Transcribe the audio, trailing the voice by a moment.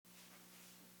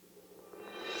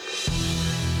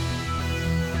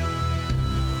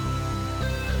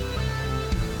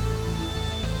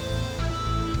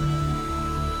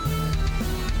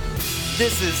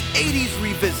This is 80s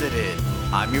Revisited.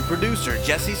 I'm your producer,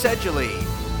 Jesse Sedgley,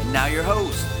 and now your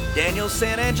hosts, Daniel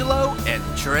Sanangelo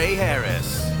and Trey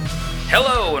Harris.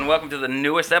 Hello, and welcome to the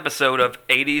newest episode of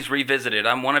 80s Revisited.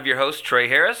 I'm one of your hosts, Trey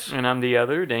Harris. And I'm the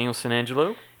other, Daniel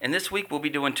Sanangelo. And this week we'll be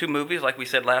doing two movies like we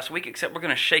said last week, except we're going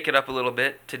to shake it up a little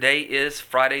bit. Today is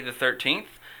Friday the 13th,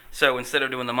 so instead of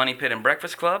doing the Money Pit and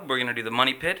Breakfast Club, we're going to do the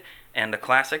Money Pit and the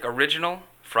classic original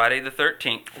Friday the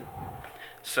 13th.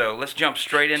 So let's jump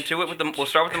straight into it. We'll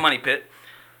start with the Money Pit.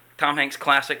 Tom Hanks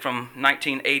classic from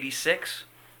 1986.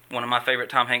 One of my favorite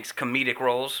Tom Hanks comedic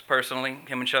roles, personally.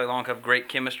 Him and Shelley Long have great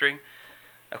chemistry.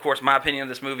 Of course, my opinion of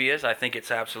this movie is I think it's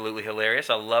absolutely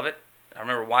hilarious. I love it. I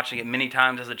remember watching it many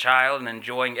times as a child and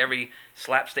enjoying every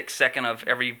slapstick second of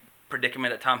every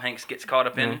predicament that Tom Hanks gets caught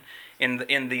up in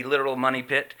the literal money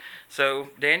pit. So,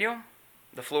 Daniel,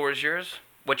 the floor is yours.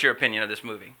 What's your opinion of this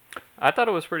movie? I thought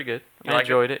it was pretty good. You I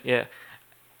enjoyed it, yeah.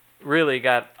 Really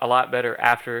got a lot better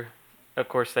after, of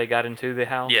course, they got into the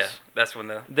house. Yeah, that's when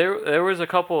the... There was a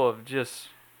couple of just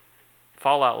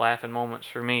fallout laughing moments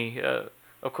for me.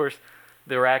 Of course,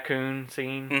 the raccoon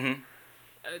scene. Mm-hmm.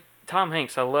 Tom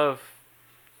Hanks, I love,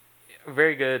 a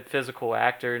very good physical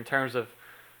actor in terms of,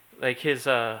 like, his,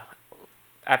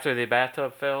 after the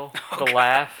bathtub fell,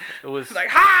 laugh. It was... like,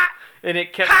 ha! And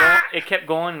it kept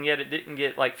going, and yet it didn't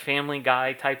get, like, Family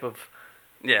Guy type of...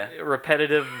 Yeah.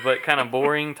 repetitive but kind of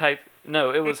boring type. No,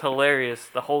 it was hilarious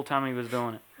the whole time he was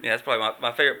doing it. Yeah, that's probably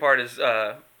my favorite part is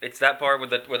it's that part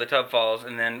where the tub falls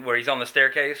and then where he's on the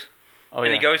staircase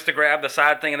and he goes to grab the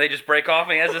side thing and they just break off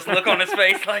and he has this look on his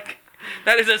face like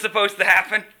that isn't supposed to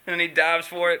happen, and then he dives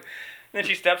for it. And then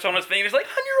she steps on his finger. He's like,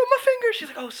 "Honey, you're on my finger." She's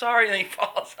like, "Oh, sorry," and then he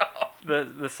falls off.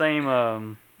 The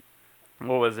same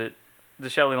what was it? The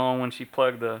Shelley Long when she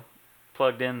plugged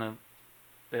in the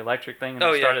electric thing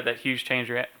and started that huge chain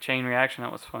reaction.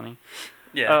 That was funny.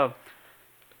 Yeah.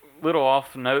 Little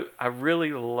off note, I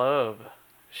really love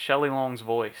Shelley Long's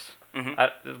voice.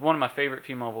 Mm-hmm. It's one of my favorite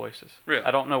female voices. Really?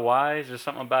 I don't know why. It's just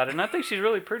something about it. And I think she's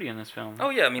really pretty in this film. Oh,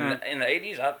 yeah. I mean, in the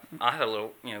 80s, I had a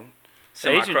little,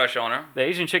 semi-crush on her. The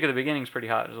Asian chick at the beginning is pretty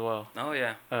hot as well. Oh,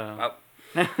 yeah.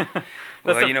 That's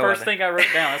the first thing I wrote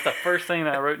down. That's the first thing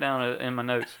that I wrote down in my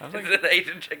notes. I was like, the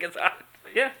Asian chick is hot.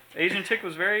 Yeah, Asian chick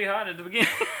was very hot at the beginning.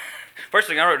 First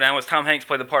thing I wrote down was Tom Hanks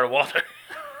played the part of Walter.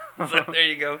 So there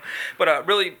you go. But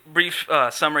really brief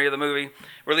summary of the movie.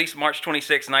 Released March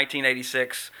 26,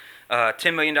 1986.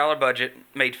 $10 million budget.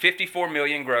 Made $54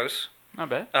 million gross. Not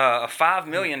bad. A $5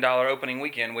 million opening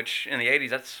weekend, which in the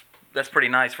 80s, that's pretty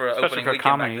nice for an opening weekend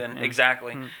comedy, back then. yeah.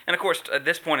 Exactly. Mm. And, of course, at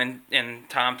this point in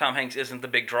time, Tom Hanks isn't the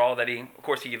big draw that he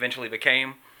eventually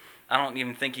became. I don't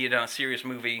even think he had done a serious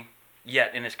movie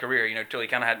yet in his career, until he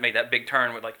kind of had made that big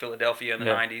turn with like Philadelphia in the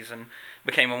 90s and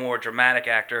became a more dramatic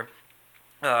actor.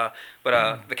 But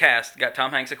the cast got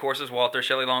Tom Hanks, of course, as Walter.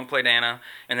 Shelley Long played Anna,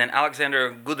 and then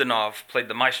Alexander Godunov played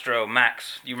the maestro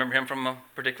Max. Do you remember him from a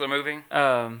particular movie?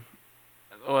 Well,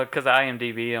 because of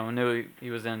IMDb, I knew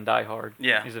he was in Die Hard.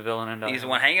 Yeah, he's a villain in Die Hard. He's the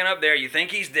one hanging up there. You think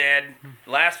he's dead.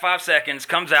 Last 5 seconds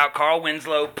comes out. Carl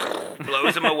Winslow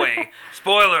blows him away.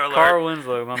 Spoiler alert. Carl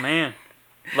Winslow, my man.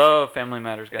 Love Family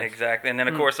Matters, guys. Exactly. And then,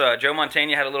 of course, Joe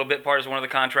Mantegna had a little bit part as one of the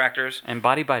contractors. And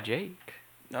Body by Jake.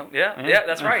 Oh, yeah,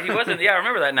 that's right. He wasn't. Yeah, I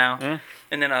remember that now. Yeah.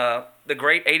 And then the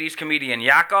great 80s comedian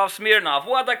Yakov Smirnoff.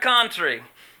 What a country.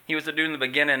 He was the dude in the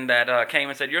beginning that came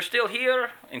and said, "You're still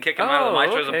here?" and kicked him out of the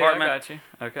Maestro's apartment. I got you.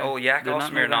 Okay. Oh, Yakov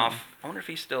Smirnoff. I wonder if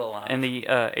he's still alive. And the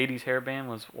 80s hair band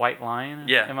was White Lion.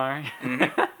 Yeah. Am I right?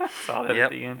 Mm-hmm. Saw that at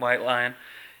the end. White Lion.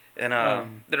 And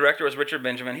the director was Richard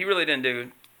Benjamin. He really didn't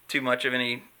do too much of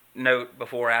any note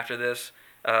before or after this.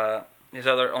 His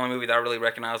only movie that I really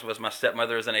recognized was My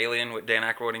Stepmother is an Alien with Dan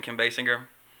Aykroyd and Kim Basinger.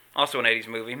 Also an 80s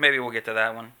movie. Maybe we'll get to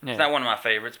that one. Yeah. It's not one of my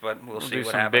favorites, but we'll see do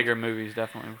what some happens. Bigger movies,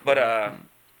 definitely. But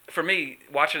for me,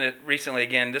 watching it recently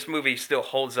again, this movie still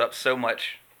holds up so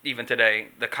much even today.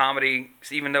 The comedy,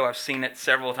 even though I've seen it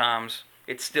several times,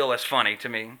 it's still as funny to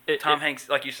me. Tom Hanks,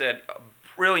 like you said, a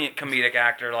brilliant comedic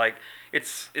actor. Like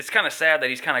it's kind of sad that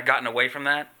he's kind of gotten away from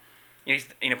that. He's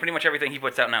pretty much everything he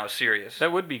puts out now is serious.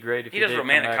 That would be great if he does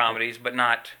romantic comedies, but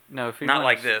not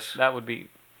like this. That would be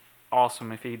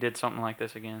awesome if he did something like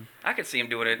this again. I could see him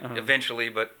doing it eventually,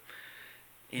 but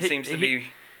he seems to be.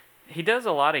 He does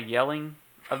a lot of yelling.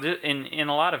 In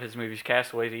a lot of his movies,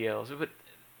 Castaways, he yells, but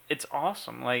it's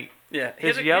awesome. Like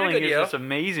his yelling is just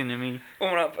amazing to me.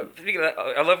 Well, speaking of that,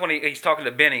 I love when he's talking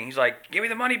to Benny. He's like, "Give me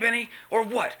the money, Benny, or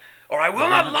what? Or I will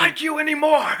not like you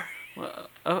anymore." Well,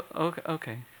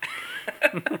 okay.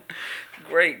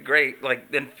 Great.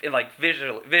 Like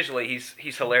visually,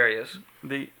 he's hilarious.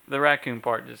 The raccoon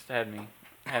part just had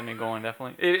me going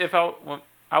definitely. If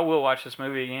I will watch this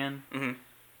movie again,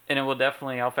 And it will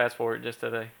definitely. I'll fast forward just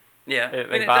to Yeah,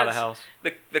 they buy the house.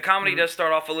 The comedy does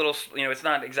start off a little. It's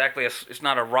not exactly it's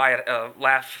not a riot,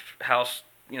 laugh house.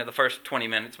 The first 20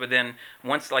 minutes, but then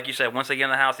once, like you said, once they get in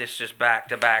the house, it's just back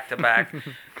to back to back,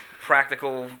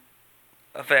 practical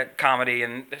effect comedy,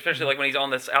 and especially like when he's on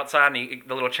this outside and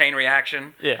the little chain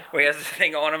reaction. Yeah. Where he has this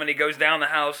thing on him and he goes down the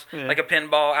house like a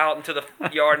pinball out into the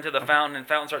yard into the fountain, and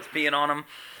fountain starts peeing on him.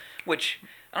 Which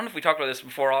I don't know if we talked about this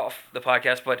before off the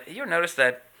podcast, but you ever noticed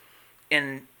that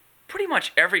in pretty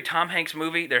much every Tom Hanks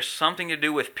movie, there's something to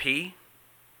do with pee?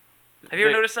 Have you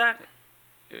ever noticed that?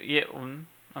 Yeah.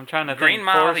 I'm trying to Green think.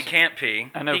 Mile, he can't pee.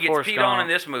 I know he gets Forrest peed Gump. on in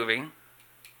this movie.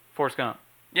 Forrest Gump.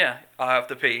 Yeah, I have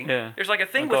to pee. Yeah. There's like a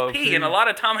thing I'll with go pee pee. in a lot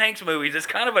of Tom Hanks movies. It's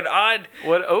kind of an odd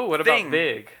What thing. about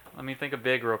Big? Let me think of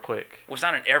Big real quick. Well, it's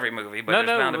not in every movie, but No,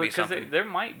 there's bound to be because something. there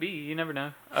might be. You never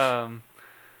know.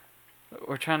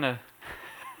 We're trying to.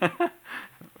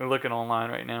 We're looking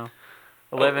online right now.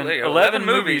 11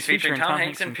 movies featuring Tom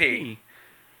Hanks and P.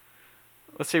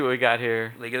 Let's see what we got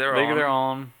here. League of Their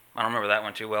Own. I don't remember that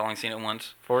one too well. I've only seen it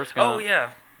once. Forrest Gump. Oh,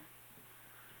 yeah.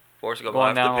 Forrest Gump, Going I'll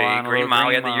have down the line to a pee. Green little, Mile, he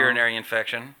Green had the Mile. urinary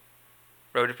infection.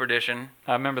 Road to Perdition.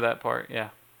 I remember that part. Yeah.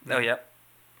 Oh, yep.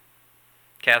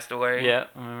 Castaway. Yeah,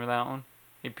 I remember that one.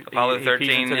 Apollo he 13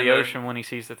 pees into in the the- ocean when he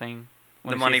sees the thing.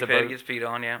 The Money Pit gets peed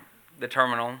on, yeah. The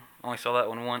Terminal. Only saw that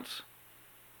one once.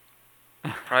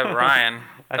 Private Ryan.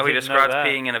 I He didn't know describes that.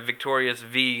 peeing in a Victoria's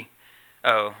V.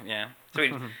 Oh, yeah. So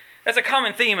that's a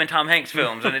common theme in Tom Hanks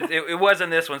films, and it was in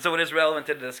this one, so it is relevant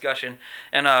to the discussion.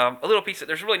 And a little piece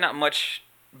there's really not much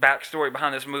backstory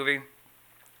behind this movie.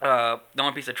 The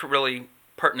only piece of really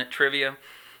pertinent trivia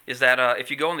is that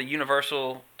if you go on the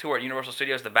Universal tour at Universal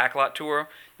Studios, the backlot tour,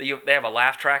 they have a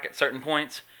laugh track at certain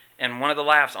points, and one of the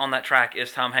laughs on that track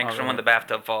is Tom Hanks from when the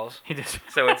bathtub falls. He just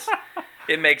So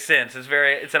it makes sense. It's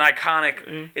an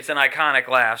iconic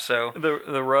laugh. So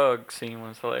the rug scene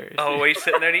was hilarious. oh, he's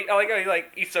sitting there. And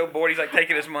he's so bored. He's like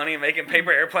taking his money and making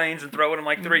paper airplanes and throwing them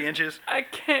like 3 inches. I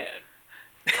can't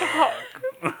talk.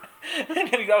 And then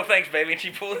he's thanks, baby. And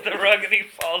she pulls the rug and he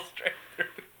falls straight through.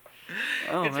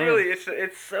 Oh, It's man. really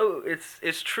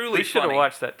it's truly We should have funny.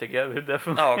 watched that together,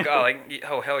 definitely. Oh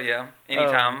god, hell yeah.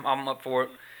 Anytime I'm up for it.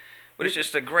 But it's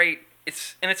just a great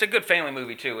it's a good family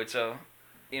movie too. It's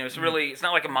it's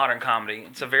not like a modern comedy.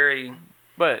 It's a very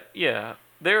But yeah,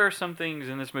 there are some things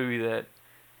in this movie that,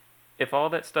 if all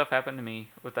that stuff happened to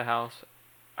me with the house,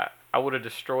 I would have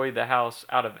destroyed the house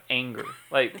out of anger.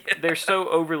 Like they're so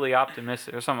overly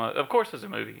optimistic. Or of course, it's a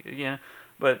movie,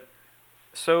 but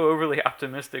so overly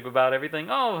optimistic about everything.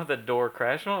 Oh, the door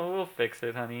crashed. Oh, we'll fix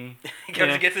it, honey. he goes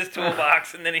and gets his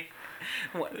toolbox, and then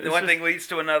one thing leads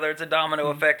to another. It's a domino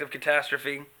effect of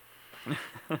catastrophe.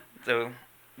 So,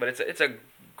 but it's a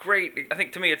great. I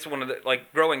think to me, it's one of the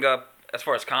growing up as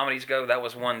far as comedies go. That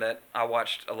was one that I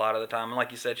watched a lot of the time. And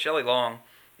like you said, Shelley Long,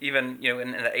 even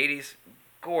in the '80s,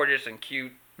 gorgeous and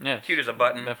cute. Yes, Cute as a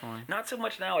button. definitely. Not so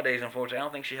much nowadays, unfortunately. I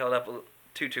don't think she held up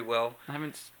too well. I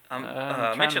haven't. I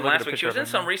trying to mentioned look at last a week she picture was of in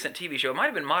her some now. recent TV show. It might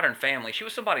have been Modern Family. She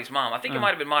was somebody's mom. I think it might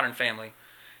have been Modern Family.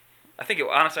 I think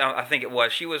it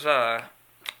was. She was I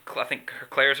think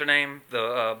Claire's her name,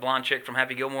 the blonde chick from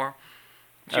Happy Gilmore.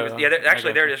 She was. Yeah,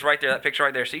 actually, there it is, right there. That picture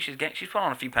right there. See, she's put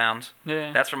on a few pounds.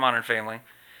 Yeah. That's from Modern Family.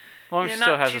 As long as she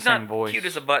still has the she's same not voice. cute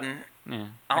as a button. Yeah.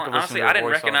 Honestly, I didn't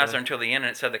recognize her until the end,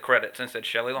 and it said the credits and it said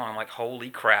Shelley Long. I'm like, holy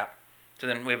crap! So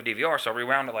then we have a DVR, so I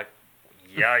rewound it like,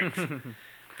 yikes.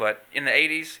 But in the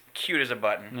 '80s, cute as a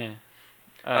button.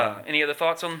 Yeah. Any other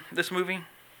thoughts on this movie?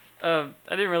 I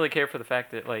didn't really care for the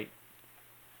fact that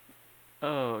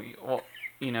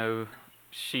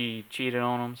she cheated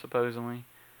on him supposedly,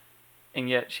 and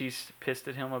yet she's pissed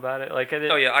at him about it.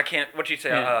 Oh yeah, I can't. What you say?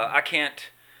 Yeah.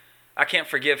 I can't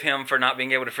forgive him for not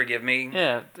being able to forgive me.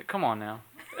 Yeah, come on now.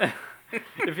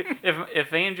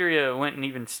 if Andrea went and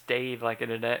even stayed at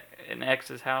an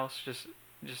ex's house,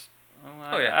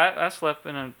 I slept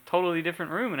in a totally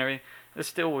different room and everything. This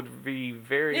still would be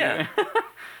very. Yeah.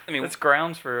 I mean, it's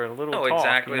grounds for a little. Oh, talk,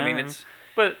 exactly. You know? I mean,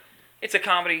 but it's a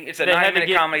comedy. It's a They had to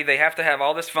 90-minute comedy. They have to have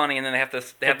all this funny, and then they have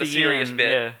the serious end,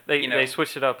 bit. Yeah, they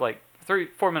switched it up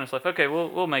 3-4 minutes left. Okay,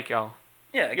 we'll make y'all.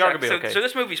 Yeah, Y'all exactly. gonna be okay. So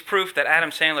this movie's proof that Adam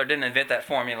Sandler didn't invent that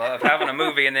formula of having a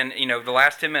movie and then the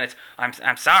last 10 minutes, I'm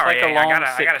sorry, It's like a I long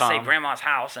gotta save sitcom. Grandma's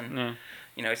house and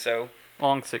so.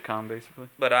 Long sitcom basically.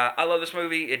 But I love this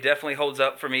movie. It definitely holds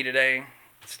up for me today.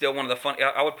 It's still one of the fun.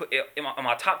 I would put it in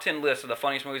my top 10 list of the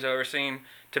funniest movies I've ever seen.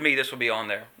 To me, this would be on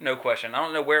there, no question. I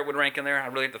don't know where it would rank in there. I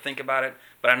really have to think about it,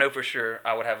 but I know for sure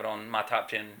I would have it on my top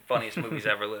 10 funniest movies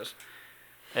ever list.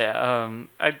 Yeah,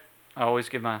 I always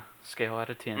give my scale out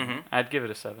of 10. Mhm. I'd give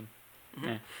it a 7.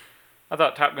 Yeah. I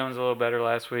thought Top Gun was a little better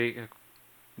last week.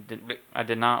 I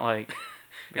did not like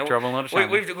Big And Trouble in Little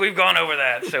China. we've gone over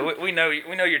that, so we know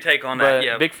your take on But that.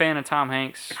 Yeah, big fan of Tom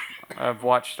Hanks. I've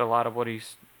watched a lot of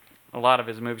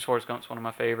his movies. Forrest Gump's one of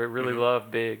my favorite. Really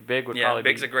love Big. Big would probably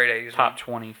Big's be a great 80s top one.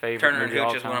 20 favorite Turner and movie all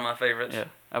Hooch is time. one of my favorites. Yeah,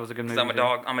 that was a good movie.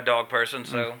 'Cause I'm a dog person,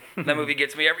 so that movie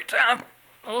gets me every time.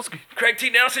 Oh, it's good. Craig T.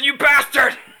 Nelson, you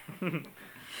bastard!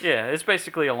 Yeah, it's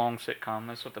basically a long sitcom.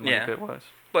 That's what the movie Yeah. pit was.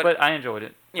 But- But I enjoyed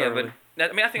it. Yeah, thoroughly.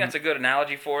 but I think that's a good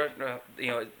analogy for it.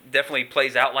 It definitely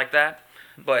plays out like that.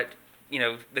 But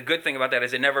the good thing about that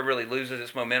is it never really loses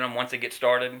its momentum once it gets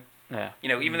started. Yeah.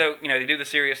 Even though they do the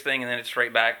serious thing and then it's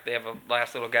straight back. They have a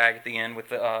last little gag at the end with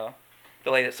the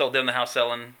lady that sold them the house,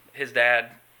 selling his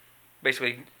dad,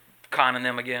 basically conning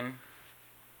them again.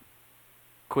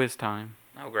 Quiz time.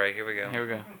 Oh, great! Here we go. Here we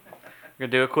go. We're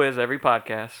gonna do a quiz every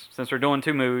podcast. Since we're doing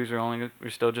 2 movies, we're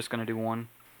still just gonna do 1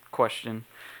 question.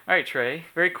 All right, Trey.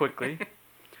 Very quickly,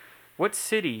 what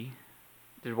city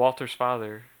did Walter's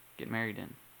father get married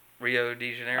in? Rio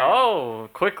de Janeiro. Oh,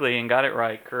 quickly and got it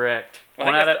right. Correct. I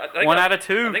One think out that's- I of think one that- out of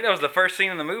 2. I think that was the first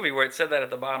scene in the movie where it said that at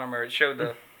the bottom, or it showed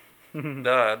the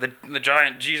the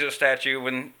giant Jesus statue.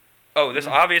 When this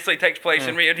obviously takes place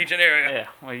in Rio de Janeiro. Yeah.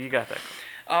 Well, you got that.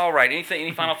 All right.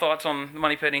 Any final thoughts on the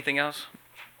Money Pit? Anything else?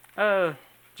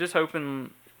 Just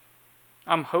hoping.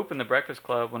 I'm hoping the Breakfast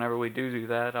Club. Whenever we do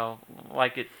that, I'll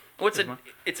like it. Well,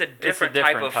 it's a different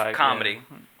type of comedy,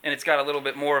 yeah. and it's got a little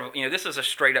bit more of this is a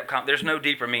straight up comedy. There's no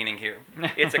deeper meaning here.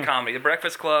 It's a comedy. The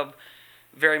Breakfast Club,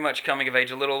 very much coming of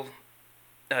age. A little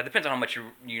depends on how much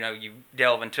you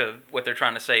delve into what they're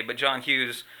trying to say. But John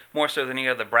Hughes, more so than any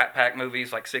of the Brat Pack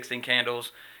movies like 16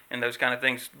 Candles and those kind of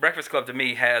things, Breakfast Club to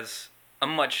me has a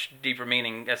much deeper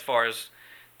meaning as far as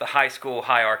the high school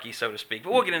hierarchy, so to speak.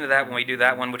 But we'll get into that when we do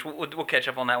that one, which we'll catch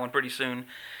up on that one pretty soon.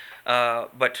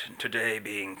 But today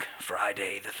being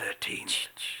Friday the 13th,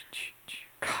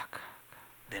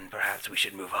 then perhaps we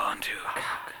should move on to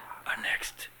our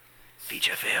next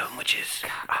feature film, which is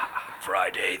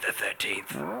Friday the 13th,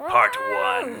 Part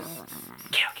 1.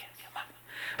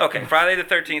 Okay, Friday the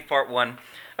 13th, Part 1.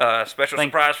 Special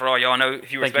surprise for all y'all. I know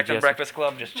if you were expecting Jesse. Breakfast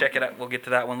Club, just check it out. We'll get to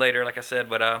that one later, like I said.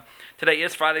 But today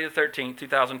is Friday the 13th,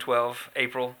 2012,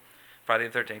 April, Friday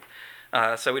the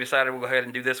 13th. So we decided we'll go ahead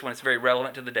and do this one. It's very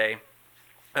relevant to the day.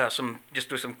 Some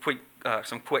quick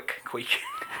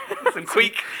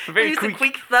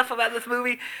stuff about this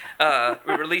movie.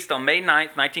 We released on May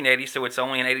 9th, 1980, so it's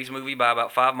only an 80s movie by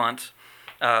about 5 months.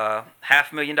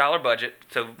 $500,000 budget,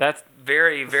 so That's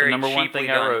very, very the number cheaply one thing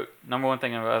done. I wrote. Number one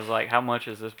thing I was like, how much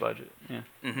is this budget? Yeah.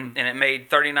 And it made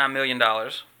 $39 million.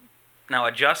 Now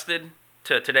adjusted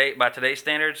to today by today's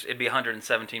standards, it'd be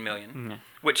 $117 million.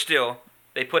 Which still,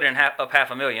 they put in up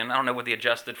 $500,000. I don't know what the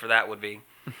adjusted for that would be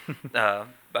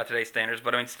by today's standards,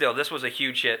 but I mean, still, this was a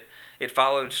huge hit. It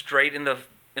followed straight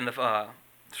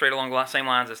straight along the same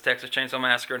lines as Texas Chainsaw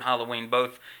Massacre and Halloween,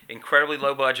 both incredibly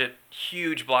low budget,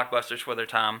 huge blockbusters for their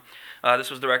time.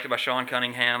 This was directed by Sean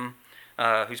Cunningham,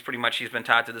 he's been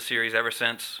tied to the series ever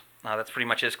since. That's pretty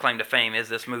much his claim to fame, is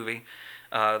this movie.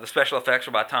 The special effects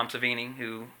were by Tom Savini,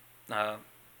 who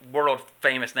world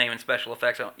famous name in special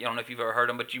effects. I don't know if you've ever heard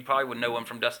him, but you probably would know him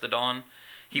from Dusk to Dawn.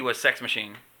 He was Sex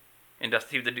Machine in Dust.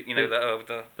 He was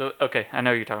Okay, I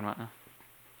know what you're talking about now.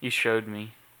 You showed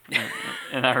me,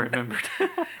 and I remembered.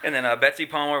 And then Betsy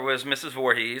Palmer was Mrs.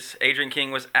 Voorhees. Adrian King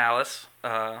was Alice.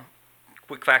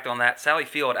 Quick fact on that: Sally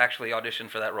Field actually auditioned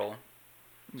for that role.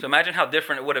 So imagine how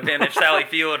different it would have been if Sally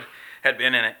Field had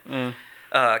been in it.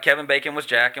 Kevin Bacon was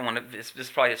Jack, and this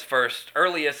is probably his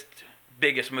earliest,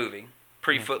 biggest movie,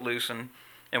 pre-Footloose and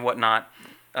whatnot.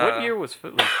 What year was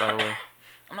Footloose, by the way?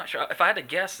 I'm not sure. If I had to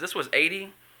guess, this was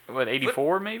 80. What,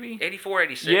 84 maybe? 84,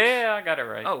 86. Yeah, I got it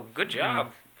right. Oh, good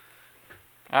job.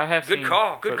 I have Good seen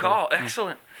call. Good Footloose. call.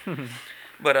 Excellent.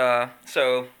 But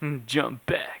so, Jump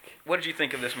back. what did you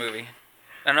think of this movie?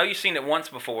 I know you've seen it once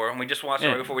before, and we just watched it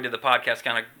right before we did the podcast.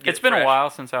 Kind of. It's been a while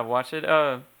since I've watched it.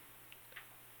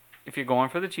 If you're going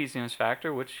for the cheesiness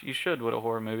factor, which you should with a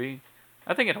horror movie,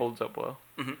 I think it holds up well.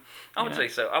 I would say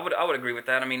so. I would agree with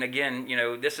that. I mean, again,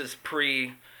 this is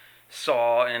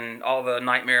pre-Saw and all the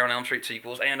Nightmare on Elm Street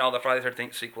sequels and all the Friday the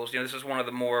 13th sequels. This is one of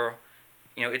the more,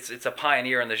 it's a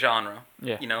pioneer in the genre.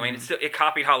 Yeah. I mean, it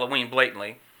copied Halloween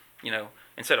blatantly.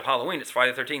 Instead of Halloween, it's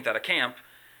Friday the 13th at a camp,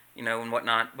 and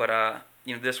whatnot. But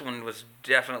this one was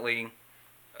definitely,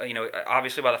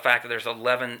 obviously by the fact that there's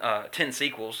 10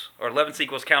 sequels, or 11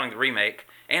 sequels counting the remake,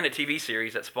 and a TV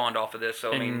series that spawned off of this.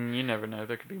 So, I mean, you never know.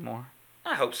 There could be more.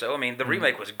 I hope so. I mean, the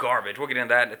remake was garbage. We'll get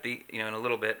into that at in a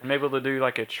little bit. I'm able to do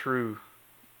like a true,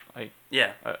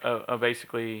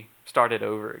 basically start it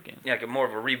over again. Yeah, like more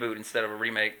of a reboot instead of a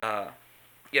remake.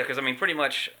 Yeah, because I mean, pretty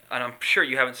much, and I'm sure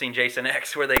you haven't seen Jason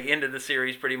X, where they ended the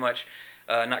series pretty much,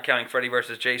 not counting Freddy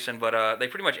versus Jason, but they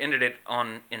pretty much ended it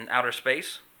in outer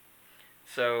space.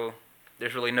 So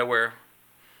there's really nowhere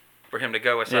for him to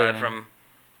go aside from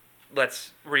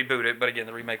let's reboot it. But again,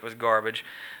 the remake was garbage.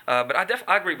 But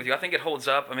I agree with you. I think it holds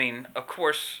up. I mean, of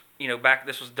course,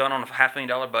 this was done on a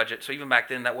 $500,000 budget, so even back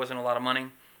then that wasn't a lot of money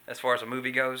as far as a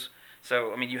movie goes.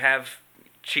 So I mean, you have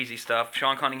cheesy stuff.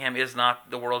 Sean Cunningham is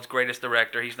not the world's greatest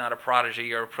director. He's not a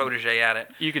prodigy or a protege at it.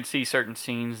 You can see certain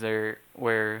scenes there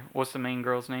where, what's the main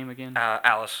girl's name again?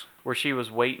 Alice. Where she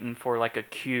was waiting for like a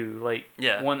cue. Like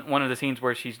yeah. one of the scenes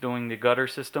where she's doing the gutter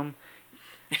system.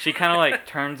 She kind of like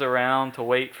turns around to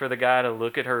wait for the guy to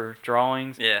look at her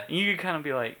drawings. Yeah. And you could kind of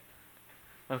be like,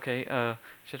 okay,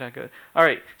 should I go? All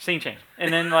right, scene change.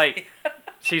 And then like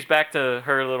she's back to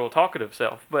her little talkative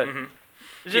self. But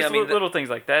just little things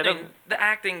like that. I mean, the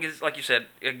acting is, like you said,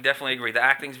 I definitely agree. The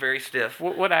acting's very stiff.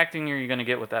 What acting are you going to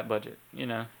get with that budget?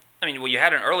 I mean, well, you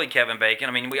had an early Kevin Bacon.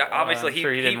 I mean, obviously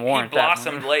he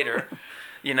blossomed later.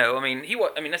 I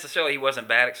mean, necessarily he wasn't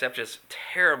bad, except just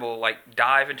terrible, like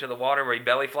dive into the water where he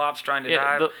belly flops trying to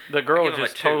dive. The girl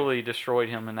just totally destroyed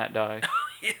him in that dive.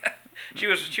 Yeah, she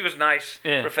was nice,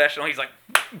 professional. He's like,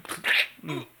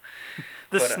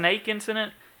 the snake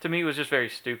incident to me was just very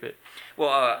stupid.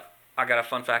 Well, I got a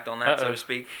fun fact on that, so to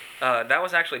speak. That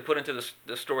was actually put into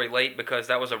the story late because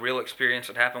that was a real experience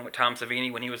that happened with Tom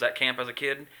Savini when he was at camp as a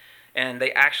kid. And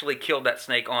they actually killed that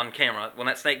snake on camera. When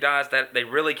that snake dies, they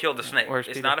really killed the snake. It's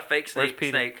Peter? Not a fake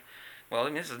snake. Well, I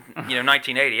mean, this is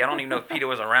 1980. I don't even know if Peter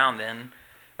was around then,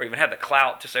 or even had the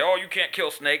clout to say, "Oh, you can't kill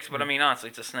snakes." But I mean, honestly,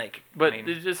 it's a snake. But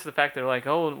it's just the fact they're like,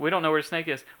 "Oh, we don't know where the snake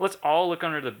is. Let's all look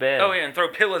under the bed." Oh yeah, and throw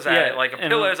pillows at it. Like a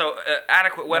pillow is an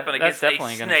adequate weapon against a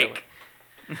snake.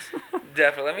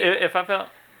 Definitely. I mean, if I felt,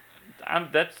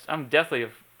 I'm definitely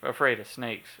afraid of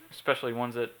snakes, especially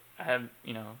ones that have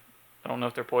I don't know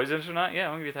if they're poisonous or not. Yeah,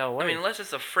 I'm going to get the hell away. I mean, unless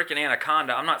it's a freaking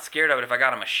anaconda, I'm not scared of it if I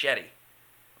got a machete.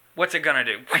 What's it going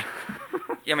to do?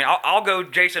 I mean, I'll go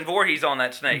Jason Voorhees on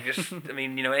that snake. Just, I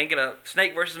mean, ain't going to...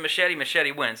 Snake versus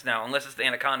machete wins. Now, unless it's the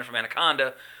anaconda from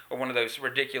Anaconda or one of those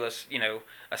ridiculous,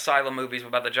 asylum movies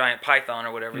about the giant python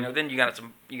or whatever, then you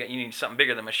need something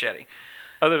bigger than machete.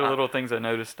 Other little things I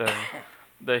noticed, the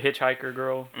hitchhiker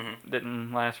girl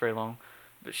didn't last very long.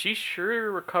 But she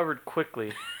sure recovered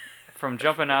quickly from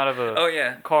jumping out of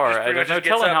a car. There's no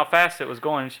telling how fast it was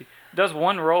going. She does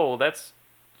one roll.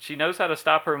 She knows how to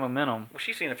stop her momentum. Well,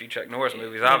 she's seen a few Chuck Norris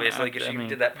movies, obviously, because she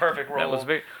did that perfect roll. That was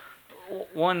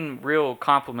one real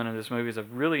compliment of this movie is I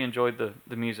really enjoyed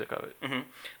the music of it.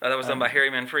 That was done by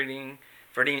Harry Manfredini.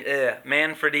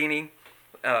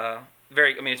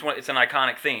 Very, I mean, it's an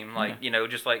iconic theme, like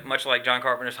just like much like John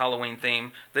Carpenter's Halloween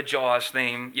theme, the Jaws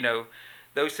theme.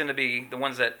 Those tend to be the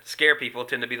ones that scare people.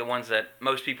 Tend to be the ones that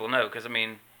most people know, because I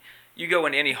mean, you go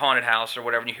into any haunted house or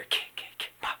whatever, and you hear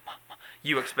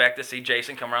you expect to see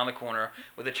Jason come around the corner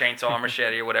with a chainsaw or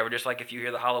machete or whatever. Just like if you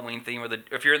hear the Halloween theme or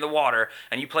if you're in the water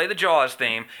and you play the Jaws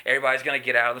theme, everybody's gonna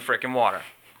get out of the freaking water.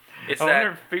 I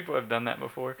wonder if people have done that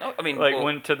before. No, I mean,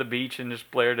 went to the beach and just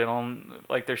blared it on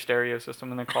like their stereo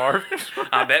system in the car.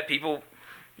 I bet people,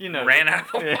 ran out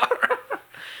of the water.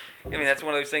 I mean, that's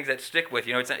one of those things that stick with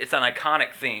you. It's an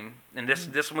iconic theme, and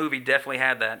this movie definitely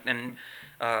had that. And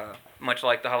much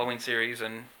like the Halloween series,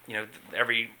 and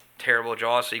every terrible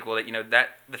Jaws sequel, that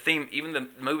the theme, even the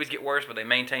movies get worse, but they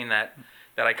maintain that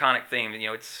iconic theme.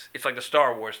 It's like the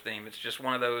Star Wars theme. It's just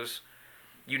one of those.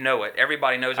 It.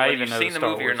 Everybody knows whether you've seen the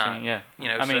movie or not. Theme,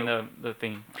 yeah. The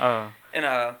theme. And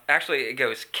actually, it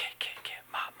goes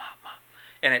ma ma ma,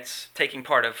 and it's taking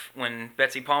part of when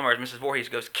Betsy Palmer as Mrs. Voorhees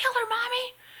goes, "Kill her,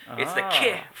 mommy." It's the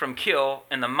 "ki" from kill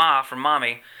and the "ma" from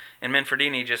mommy, and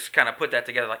Manfredini just kind of put that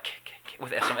together like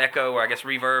with some echo or I guess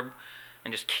reverb,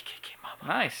 and just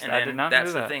mama. Nice. And I did not know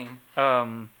that. That's the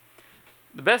theme.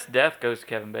 The best death goes to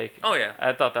Kevin Bacon. Oh yeah.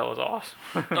 I thought that was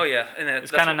awesome. Oh yeah, and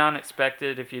it's kind of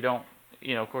unexpected if you don't.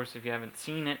 Of course, if you haven't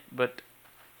seen it, but...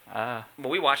 well,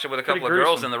 we watched it with a couple of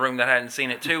girls in the room that hadn't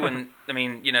seen it, too, and, I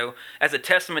mean, as a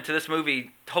testament to this movie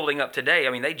holding up today,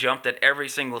 I mean, they jumped at every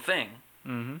single thing,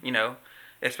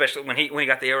 especially when he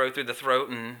got the arrow through the throat,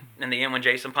 and in the end when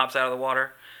Jason pops out of the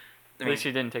water. At least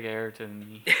he didn't take an arrow to the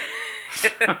knee.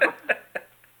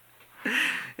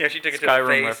 Yeah, she took it to the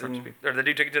face, or the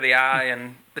dude took it to the eye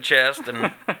and the chest,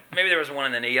 and maybe there was one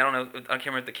in the knee. I don't know. I can't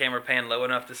remember if the camera panned low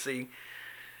enough to see.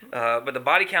 But the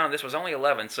body count of this was only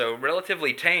 11, so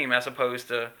relatively tame as opposed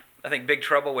to, I think, Big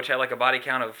Trouble, which had like a body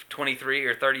count of 23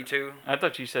 or 32. I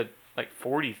thought you said like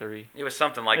 43. It was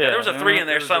something like that. There was a 3 in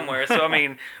there somewhere. So, I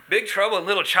mean, Big Trouble in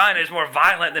Little China is more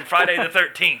violent than Friday the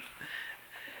 13th.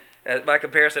 By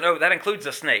comparison, that includes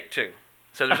the snake, too.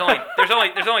 So there's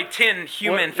only 10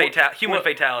 human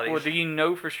fatalities. Well, do you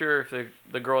know for sure if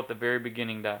the girl at the very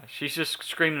beginning dies? She's just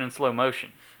screaming in slow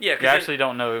motion. Yeah, you actually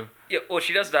don't know. Yeah, well,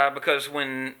 she does die because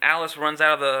when Alice runs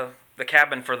out of the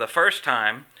cabin for the first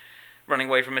time, running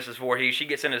away from Mrs. Voorhees, she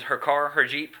gets in her car, her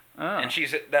Jeep, and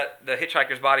she's the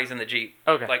hitchhiker's body's in the Jeep.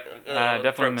 Okay, like I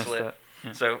definitely throat missed slit. that.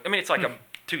 Yeah. So I mean, it's like a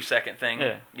 2-second thing.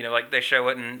 Yeah. You know, like they show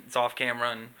it and it's off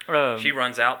camera, and she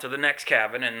runs out to the next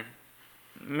cabin, and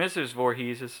Mrs.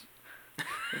 Voorhees is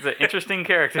an interesting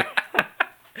character.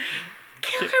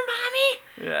 Kill her,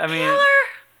 mommy. Yeah, I mean, Kill her.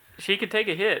 She could take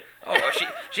a hit. Oh,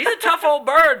 she's a tough old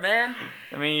bird, man.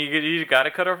 I mean, you got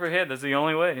to cut off her head. That's the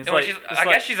only way. It's No, I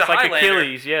guess she's a Highlander. Like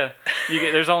Achilles, yeah.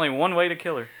 There's only one way to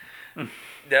kill her.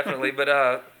 Definitely,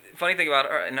 but funny thing about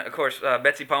her, and of course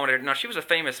Betsy Palmer. No, she was a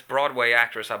famous Broadway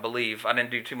actress, I believe. I didn't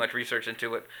do too much research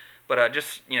into it, but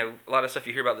just a lot of stuff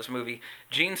you hear about this movie.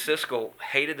 Gene Siskel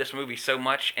hated this movie so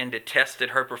much and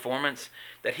detested her performance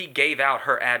that he gave out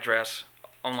her address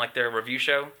on like their review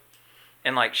show.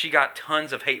 And, like, she got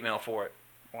tons of hate mail for it.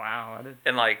 Wow. I did.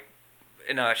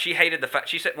 And she hated the fact,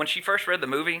 she said, when she first read the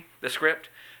movie, the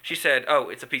script, she said, oh,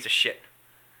 it's a piece of shit.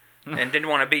 And didn't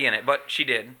want to be in it, but she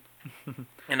did.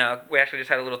 And we actually just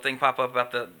had a little thing pop up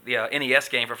about the NES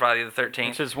game for Friday the 13th.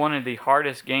 Which is one of the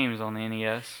hardest games on the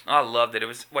NES. I loved it. It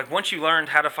was, like, once you learned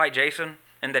how to fight Jason,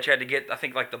 and that you had to get, I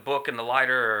think, like, the book and the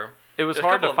lighter, or... It was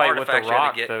hard to fight with the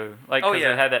rock, though. Like, because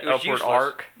it had that upward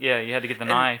arc. Yeah, you had to get the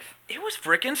knife. It was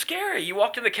freaking scary. You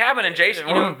walked in the cabin, and Jason,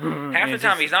 half the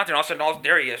time he's not there, and all of a sudden,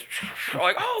 there he is.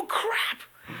 Like, oh, crap.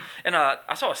 And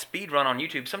I saw a speed run on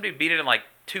YouTube. Somebody beat it in, like,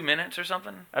 2 minutes or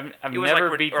something. I've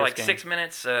never beat this or, like, game. 6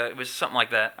 minutes. It was something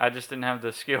like that. I just didn't have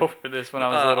the skill for this when I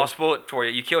was little. I'll spoil it for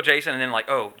you. You kill Jason, and then, like,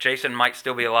 oh, Jason might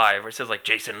still be alive. Or it says, like,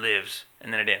 Jason lives,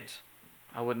 and then it ends.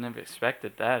 I wouldn't have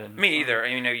expected that. Me either.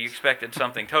 You expected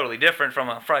something totally different from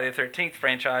a Friday the 13th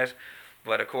franchise,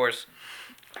 but of course,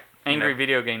 Angry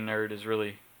Video Game Nerd is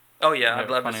really. Oh yeah, I'd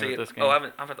love to see it. Game. Oh,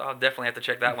 I'll definitely have to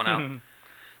check that one out.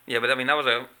 Yeah, but I mean,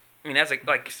 as a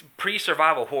like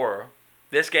pre-survival horror,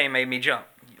 this game made me jump.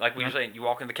 Like we were saying, you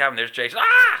walk in the cabin, there's Jason.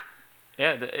 Ah!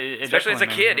 Yeah, especially as a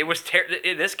kid,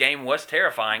 this game was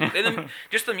terrifying. And then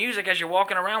just the music as you're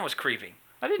walking around was creepy.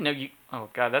 I didn't know you. Oh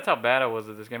god, that's how bad I was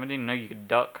at this game. I didn't know you could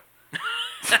duck.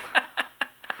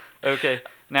 Okay,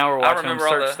 now we're watching them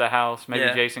search the house.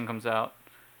 Maybe Jason comes out.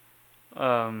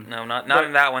 No, not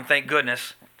in that one. Thank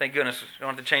goodness. Thank goodness. We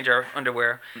don't have to change our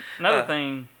underwear. Another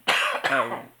thing,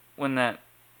 when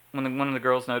one of the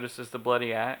girls notices the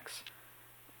bloody axe,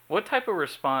 what type of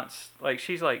response? Like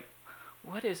she's like,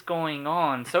 "What is going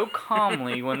on?" So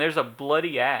calmly when there's a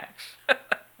bloody axe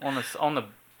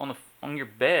on your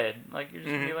bed, like you're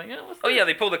just gonna be like, what's this? Oh yeah,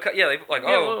 they pull the they like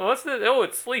what's this? Oh,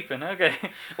 it's sleeping. Okay.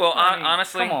 Well,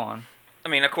 honestly, come on. I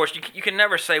mean, of course, you can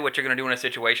never say what you're gonna do in a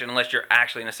situation unless you're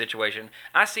actually in a situation.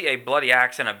 I see a bloody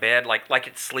axe in a bed, like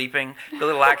it's sleeping. The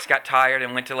little axe got tired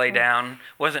and went to lay down,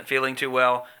 wasn't feeling too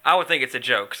well. I would think it's a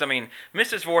joke. 'Cause, I mean,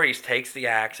 Mrs. Voorhees takes the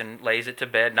axe and lays it to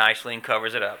bed nicely and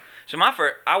covers it up. So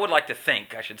I would like to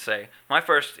think, I should say, my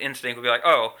first instinct would be like,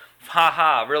 oh, ha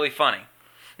ha, really funny.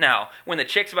 Now, when the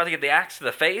chick's about to get the axe to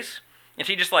the face, and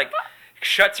she just like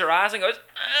shuts her eyes and goes,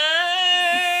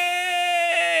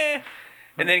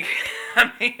 and then,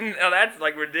 I mean, that's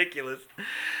like ridiculous.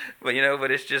 But but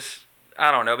it's just,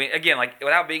 I don't know. I mean, again, like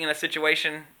without being in a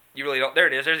situation, you really don't. There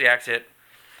it is. There's the axe hit,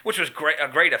 which was great. I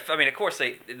mean, of course,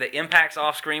 the impact's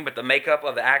off screen, but the makeup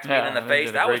of the axe being in the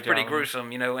face, that was pretty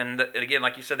gruesome. And again,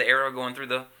 like you said, the arrow going through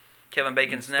the Kevin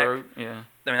Bacon's neck. Throat, yeah.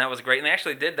 I mean, that was great. And they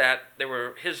actually did that. It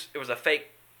was a fake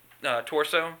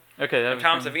torso. Okay, that was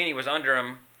Tom Savini was under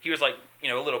him. He was like,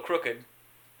 a little crooked.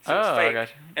 So oh, fake. I got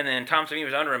you. And then Tom Savini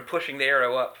was under him pushing the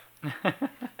arrow up.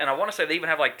 And I want to say they even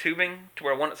have like tubing to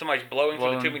where somebody's blowing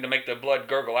through the tubing to make the blood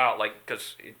gurgle out, like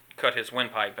because it cut his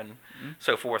windpipe and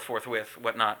so forthwith,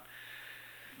 whatnot.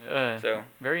 So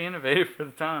very innovative for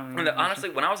the time. And honestly,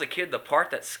 when I was a kid, the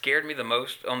part that scared me the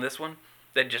most on this one,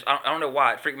 that just I don't know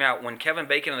why it freaked me out when Kevin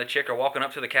Bacon and the chick are walking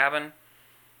up to the cabin.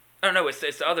 I don't know, it's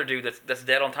the other dude that's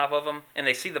dead on top of them, and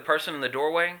they see the person in the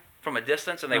doorway from a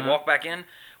distance, and they walk back in.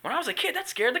 When I was a kid, that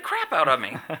scared the crap out of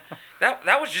me.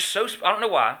 that was just so. I don't know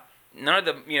why. None of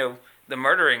the the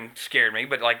murdering scared me,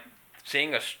 but like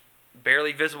seeing a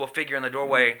barely visible figure in the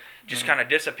doorway just kind of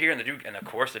disappear, and of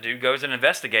course the dude goes and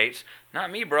investigates.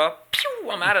 Not me, bro. Pew!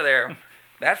 I'm out of there.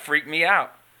 That freaked me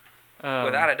out,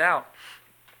 without a doubt.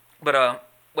 But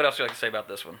what else do you like to say about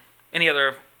this one? Any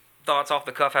other thoughts off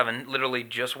the cuff, having literally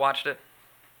just watched it?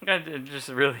 I just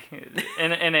really,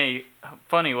 in a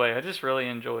funny way, I just really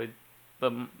enjoyed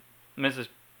the Mrs.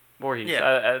 Voorhees.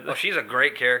 Yeah. Well, she's a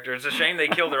great character. It's a shame they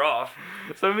killed her off.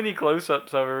 So many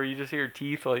close-ups of her where you just hear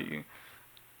teeth like...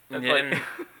 And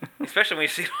especially when you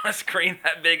see it on a screen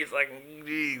that big, it's like,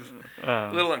 geez,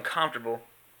 a little uncomfortable.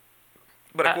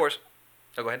 But of course...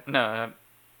 Oh, go ahead. No,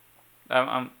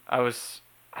 I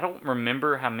don't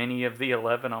remember how many of the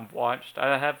 11 I've watched.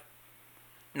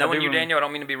 Knowing you, Daniel, I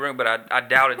don't mean to be rude, but I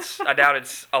doubt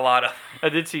it's a lot of. I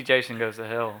did see Jason Goes to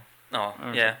Hell. Oh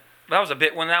yeah, that was a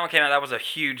bit when that one came out. That was a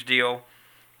huge deal,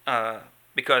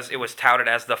 because it was touted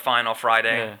as the final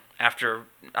Friday after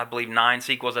I believe 9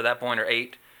 sequels at that point, or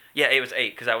 8. Yeah, it was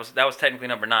 8 because that was technically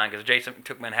number 9 because Jason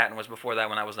Took Manhattan was before that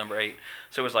when that was number 8.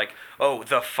 So it was like, oh,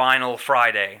 the final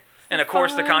Friday. And of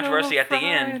course, the controversy at the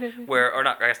end,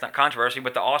 I guess not controversy,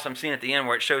 but the awesome scene at the end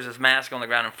where it shows his mask on the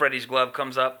ground and Freddy's glove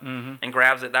comes up and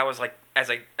grabs it. That was like, as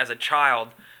a child,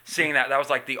 seeing that was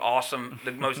like the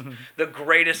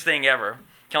greatest thing ever.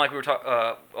 Kind of like we were talking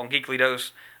on Geekly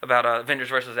Dose about Avengers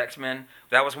versus X-Men.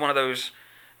 That was one of those,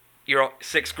 you're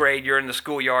 6th grade, you're in the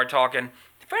schoolyard talking,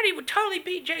 Freddy would totally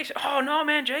beat Jason. Oh, no,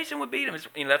 man, Jason would beat him.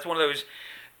 That's one of those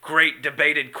great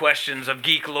debated questions of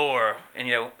geek lore.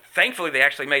 And, thankfully, they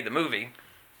actually made the movie.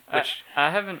 Which I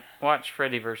haven't watched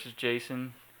Freddy vs.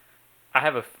 Jason. I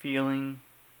have a feeling,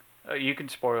 you can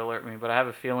spoiler alert me, but I have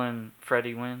a feeling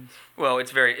Freddy wins. Well,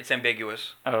 it's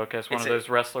ambiguous. Oh, okay, it's one of those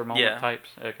wrestler moment types?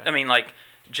 Okay. I mean, like,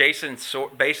 Jason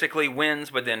basically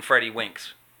wins, but then Freddy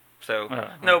winks. So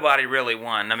nobody really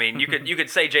won. I mean, you could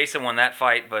say Jason won that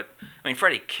fight, but I mean,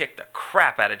 Freddy kicked the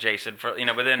crap out of Jason for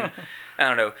But then I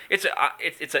don't know.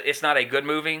 It's not a good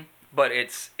movie. But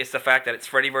it's the fact that it's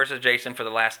Freddy versus Jason for the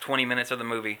last 20 minutes of the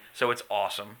movie, so it's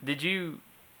awesome. Did you,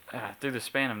 through the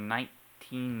span of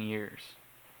 19 years?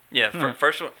 Yeah,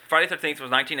 first one, Friday the 13th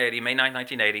was 1980, May 9th,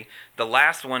 1980. The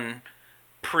last one,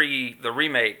 pre the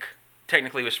remake,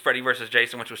 technically was Freddy versus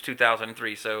Jason, which was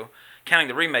 2003. So counting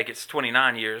the remake, it's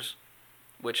 29 years,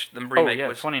 which the remake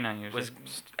was 29 years. Was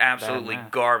absolutely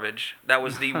garbage. That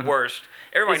was the worst.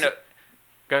 Everybody knows.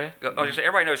 Go ahead.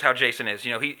 Everybody knows how Jason is.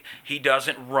 He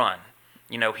doesn't run.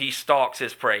 He stalks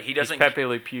his prey. He doesn't. He's Pepe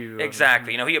Le Pew.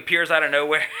 Exactly. He appears out of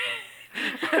nowhere.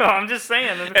 No, I'm just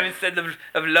saying. And instead of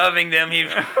loving them, he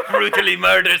brutally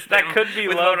murders them. That could be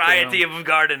with love a variety of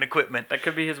garden equipment. That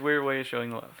could be his weird way of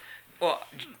showing love. Well,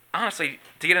 honestly,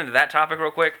 to get into that topic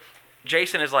real quick,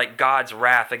 Jason is like God's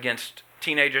wrath against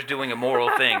teenagers doing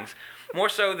immoral things. More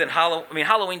so than Halloween. I mean,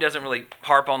 Halloween doesn't really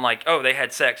harp on like, oh, they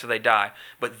had sex so they die.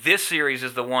 But this series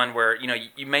is the one where,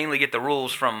 you mainly get the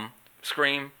rules from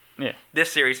Scream. Yeah.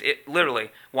 This series,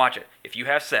 literally, watch it. If you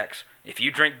have sex, if you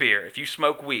drink beer, if you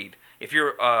smoke weed, if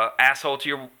you're asshole to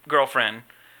your girlfriend,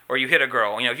 or you hit a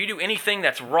girl, if you do anything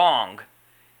that's wrong,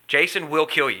 Jason will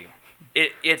kill you.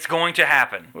 It's going to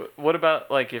happen. What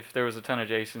about, like, if there was a ton of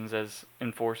Jasons as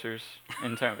enforcers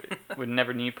in town? Would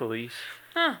never need police?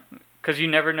 Huh. Because you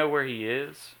never know where he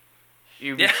is.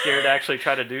 You'd be scared to actually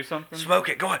try to do something. Smoke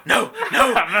it. Go on. No.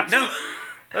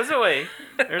 There's a way.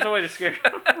 There's a way to scare him.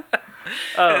 And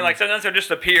then, like, sometimes he'll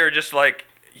just appear just like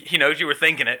he knows you were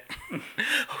thinking it.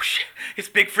 Oh, shit. It's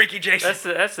Big Freaky Jason.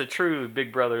 That's the true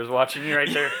Big Brother is watching you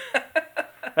right there.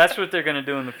 That's what they're going to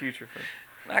do in the future.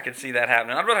 I can see that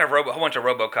happening. I'd rather have a whole bunch of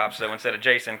RoboCops, though, instead of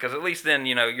Jason. Because at least then,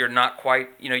 you're not quite,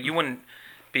 you wouldn't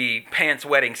be pants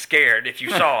wetting scared if you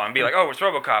saw him. Be like, oh, it's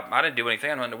RoboCop. I didn't do anything.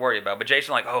 I had nothing to worry about. But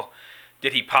Jason, like, oh,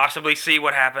 did he possibly see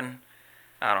what happened?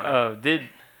 I don't know.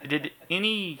 Did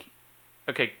any...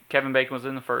 Okay, Kevin Bacon was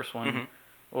in the first one.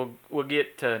 Mm-hmm. We'll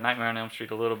get to Nightmare on Elm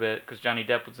Street a little bit because Johnny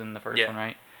Depp was in the first one,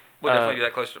 right? We'll definitely do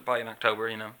that close to probably in October,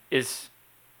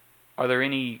 Are there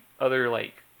any other,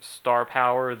 like, star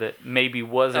power that maybe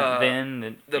wasn't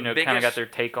then that kind of got their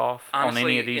take off honestly, on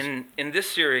any of these? In this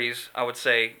series, I would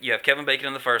say you have Kevin Bacon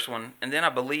in the first one, and then I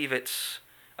believe it's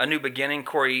A New Beginning.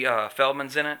 Corey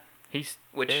Feldman's in it. He's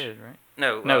dead, right?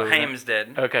 No, Haim's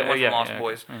dead. Okay, the one from Lost okay.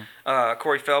 Boys.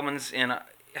 Corey Feldman's in.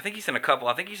 I think he's in a couple.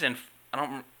 I think he's in.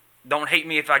 Don't hate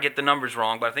me if I get the numbers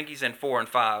wrong, but I think he's in 4 and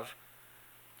 5.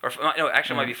 Or no,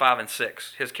 actually, it might be 5 and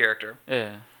 6. His character.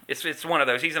 Yeah. It's one of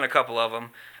those. He's in a couple of them.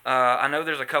 I know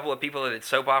there's a couple of people that did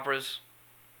soap operas,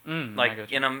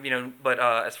 like in them, But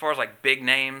as far as like big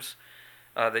names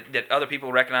that other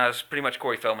people recognize, pretty much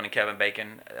Corey Feldman and Kevin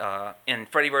Bacon. In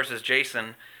Freddy vs.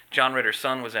 Jason, John Ritter's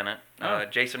son was in it.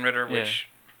 Jason Ritter, which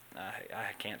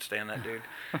I can't stand that dude.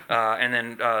 And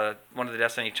then one of the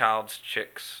Destiny Child's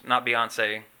chicks, not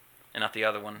Beyonce, and not the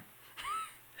other one.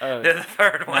 The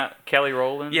third one. Kelly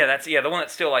Rowland? Yeah, the one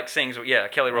that still like sings. Yeah,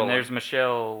 Kelly Rowland. And there's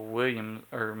Michelle Williams,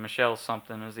 or Michelle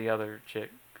something is the other chick.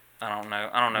 I don't know.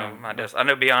 I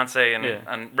know Beyonce and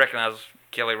I recognize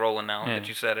Kelly Rowland now that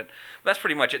you said it. But that's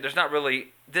pretty much it. There's not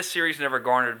really, this series never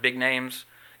garnered big names.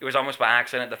 it was almost by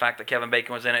accident the fact that Kevin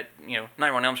Bacon was in it. You know,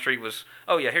 Nightmare on Elm Street was,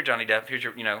 oh yeah, here's Johnny Depp. Here's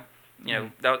your,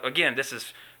 again, this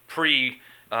is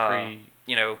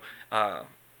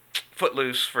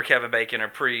Footloose for Kevin Bacon, or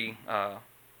pretty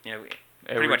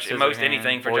much most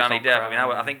anything for Johnny Depp. I mean,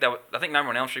 I think Nightmare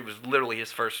on Elm Street was literally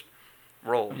his first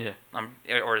role,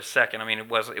 or his second. I mean, it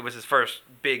was his first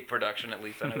big production, at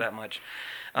least I know that much.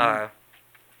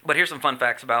 But here's some fun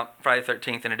facts about Friday the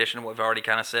 13th. In addition to what we've already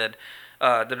kind of said,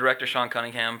 the director Sean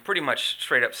Cunningham pretty much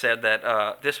straight up said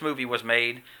that this movie was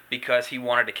made because he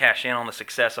wanted to cash in on the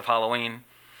success of Halloween.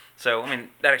 So I mean,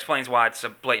 that explains why it's a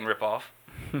blatant ripoff,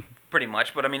 pretty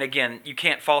much. But I mean, again, you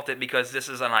can't fault it because this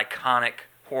is an iconic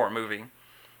horror movie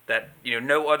that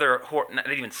no other horror,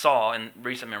 not even Saw in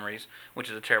recent memories,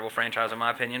 which is a terrible franchise in my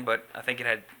opinion. But I think it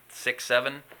had 6,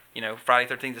 7. Friday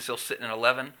the 13th is still sitting at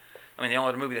 11. I mean, the only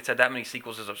other movie that's had that many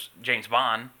sequels is James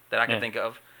Bond that I can think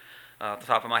of off the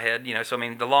top of my head. So I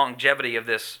mean, the longevity of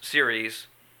this series,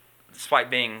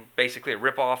 despite being basically a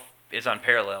ripoff, is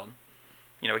unparalleled.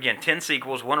 Again, 10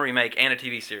 sequels, 1 remake, and a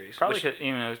TV series. Probably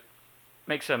because,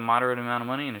 makes a moderate amount of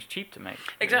money and it's cheap to make.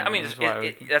 Exactly. I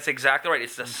mean, that's exactly right.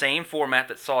 It's the same format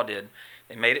that Saw did.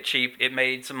 They made it cheap. It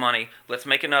made some money. Let's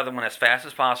make another one as fast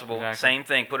as possible. Exactly. Same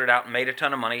thing. Put it out. Made a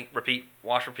ton of money. Repeat.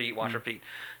 Wash. Repeat. Wash. Repeat.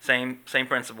 Same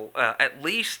principle. At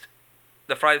least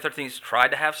the Friday the 13th tried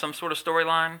to have some sort of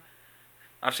storyline.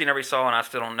 I've seen every Saw and I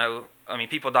still don't know. I mean,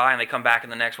 people die and they come back in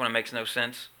the next one. It makes no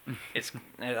sense.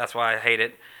 That's why I hate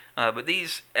it. But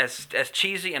these, as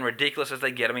cheesy and ridiculous as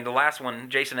they get. I mean, the last one,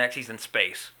 Jason X, he's in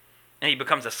space and he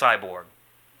becomes a cyborg.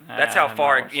 That's how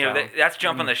far, that's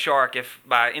jumping the shark, if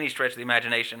by any stretch of the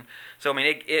imagination. So, I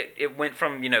mean, it went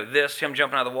from, him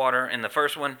jumping out of the water in the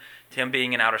first one to him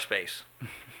being in outer space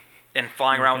and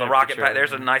flying around with a rocket pack.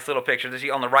 There's a nice little picture.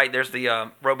 On the right, there's the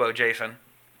Robo Jason.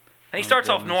 And he starts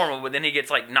off normal, but then he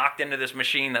gets, knocked into this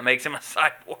machine that makes him a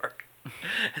cyborg.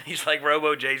 He's like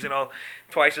Robo Jason, all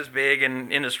twice as big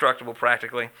and indestructible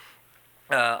practically.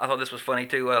 I thought this was funny,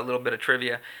 too, a little bit of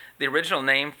trivia. The original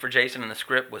name for Jason in the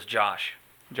script was Josh.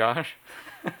 Josh?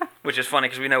 Which is funny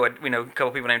because we know a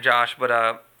couple people named Josh,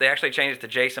 but they actually changed it to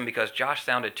Jason because Josh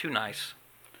sounded too nice.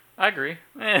 I agree.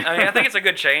 I mean, I think it's a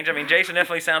good change. I mean, Jason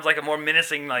definitely sounds like a more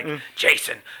menacing,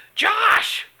 Jason,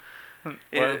 Josh.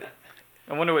 Well,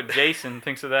 I wonder what Jason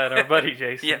thinks of that. Our buddy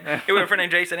Jason. Yeah, we have a friend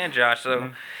named Jason and Josh.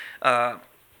 So,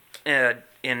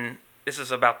 this is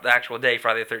about the actual day,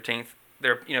 Friday the 13th.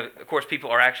 There, of course,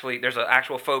 people are actually, there's an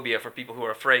actual phobia for people who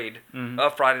are afraid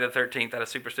of Friday the 13th, out of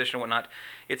superstition and whatnot.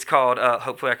 It's called,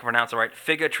 hopefully I can pronounce it right,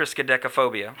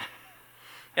 Figa-triskaidekaphobia.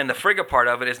 And the Frigga part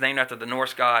of it is named after the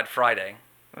Norse god Friday.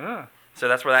 So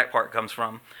that's where that part comes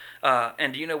from.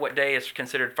 And do you know what day is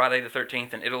considered Friday the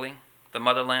 13th in Italy? The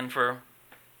motherland for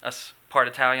us part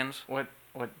Italians? What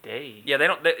day? Yeah,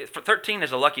 13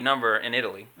 is a lucky number in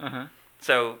Italy.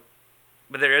 So...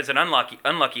 But there is an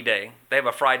unlucky day. They have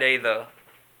a Friday, the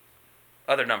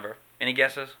other number. Any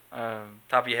guesses?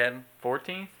 Top of your head?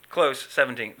 14th? Close,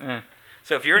 17th.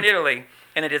 So if you're in Italy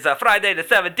and it is a Friday the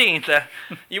 17th,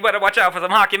 you better watch out for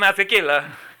some hockey master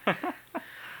killer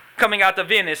coming out of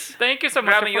Venice. Thank you so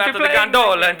much. Grabbing you out of the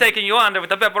gondola and taking you under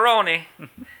with the pepperoni.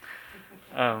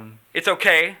 It's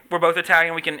okay. We're both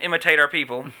Italian. We can imitate our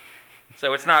people.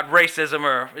 So it's not racism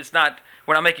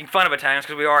we're not making fun of Italians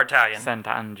because we are Italian.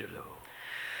 Sant'Angelo.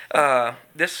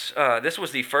 This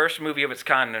was the first movie of its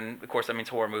kind, and of course that means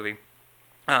horror movie,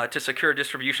 to secure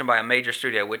distribution by a major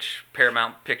studio, which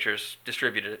Paramount Pictures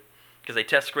distributed it, because they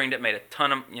test screened it, made a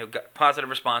ton of got positive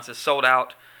responses, sold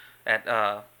out at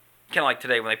kind of like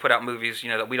today when they put out movies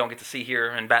that we don't get to see here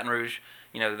in Baton Rouge.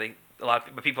 A lot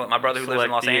of people, my brother who lives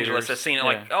in Los Angeles has seen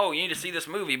it, oh, you need to see this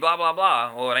movie, blah blah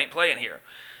blah. Well, it ain't playing here.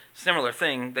 Similar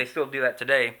thing, they still do that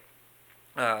today.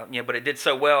 But it did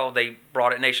so well, they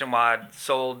brought it nationwide,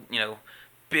 sold,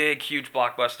 big, huge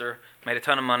blockbuster, made a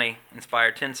ton of money,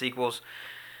 inspired 10 sequels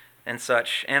and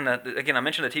such. And again, I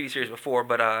mentioned the TV series before,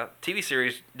 but TV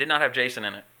series did not have Jason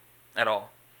in it at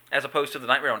all, as opposed to the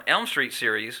Nightmare on Elm Street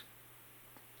series,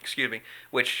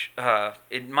 which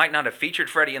it might not have featured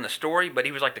Freddy in the story, but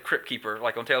he was like the crypt keeper,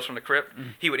 like on Tales from the Crypt.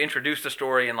 He would introduce the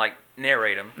story and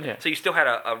narrate them. Yeah. So you still had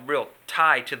a real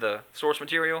tie to the source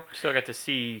material. Still got to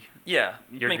see your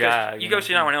guy. You go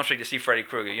see Nightmare on Elm Street to see Freddy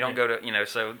Krueger. You don't go to,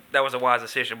 so that was a wise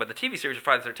decision. But the TV series of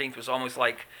Friday the 13th was almost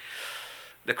like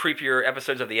the creepier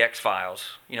episodes of The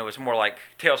X-Files. It was more like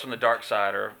Tales from the Dark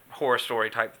Side or horror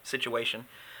story type situation.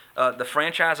 The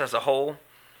franchise as a whole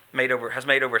has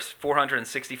made over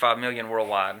 465 million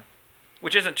worldwide,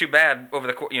 which isn't too bad over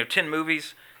the course. 10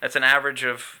 movies. That's an average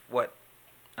of what?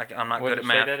 I'm not good at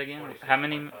math. Say that again? How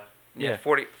many? Yeah,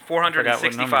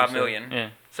 465 million. Yeah.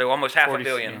 So almost half a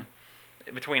billion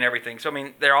between everything. So I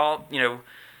mean, they're all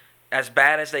as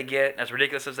bad as they get, as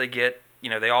ridiculous as they get.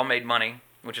 They all made money,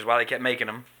 which is why they kept making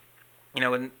them.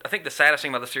 And I think the saddest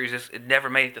thing about the series is it never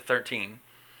made it to 13.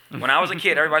 When I was a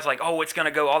kid, everybody's like, "Oh, it's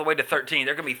gonna go all the way to 13.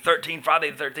 There're gonna be 13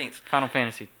 Friday the 13th." Final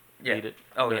Fantasy beat it.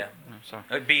 Oh but, yeah. No, sorry.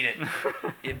 It beat it.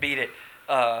 It beat it.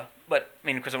 But I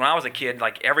mean, because when I was a kid,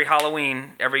 like every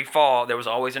Halloween, every fall, there was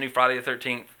always a new Friday the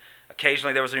 13th.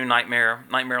 Occasionally, there was a new Nightmare.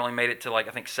 Nightmare only made it to like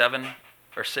I think 7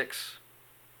 or 6.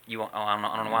 I don't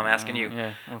know why I'm asking you.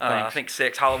 Yeah. Well, I think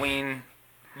 6. Halloween,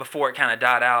 before it kind of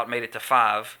died out, made it to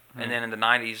 5, and then in the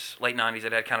 90s, late 90s,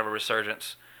 it had kind of a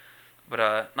resurgence.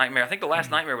 But Nightmare, I think the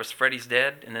last Nightmare was Freddy's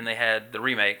Dead, and then they had the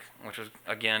remake, which was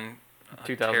again a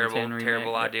 2010 remake,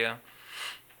 terrible yep. idea.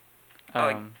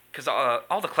 Because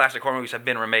all the classic horror movies have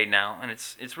been remade now, and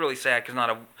it's really sad because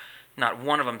not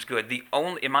one of them's good. The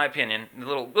only, in my opinion, a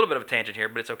little bit of a tangent here,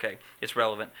 but it's okay, it's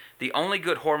relevant. The only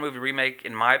good horror movie remake,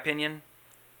 in my opinion,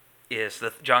 is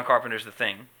the John Carpenter's The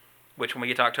Thing, which when we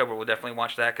get to October, we'll definitely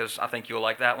watch that because I think you'll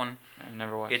like that one. I've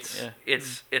never watched it. Yeah.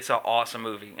 It's an awesome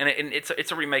movie, and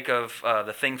it's a remake of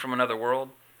The Thing from Another World,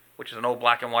 which is an old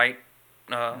black and white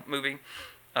movie.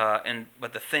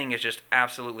 But The Thing is just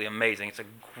absolutely amazing. It's a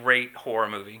great horror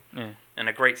movie and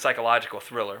a great psychological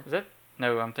thriller. Is that?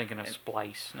 No, I'm thinking of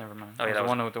Splice. Never mind. Oh yeah, that was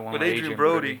the one with the one with with Adrian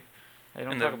Brody. Hey,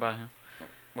 don't talk about him.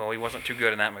 Well, he wasn't too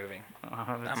good in that movie, Oh,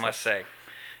 I must say.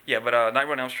 Yeah, but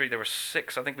Nightmare on Elm Street, there were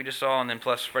 6 I think we just saw, and then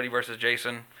plus Freddy vs.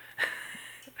 Jason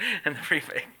and the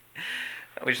remake.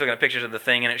 We just looking at pictures of The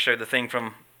Thing, and it showed The Thing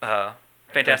from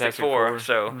Fantastic Four.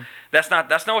 So that's not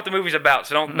what the movie's about.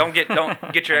 So don't get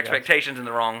your expectations in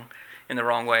the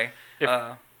wrong way.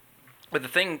 But The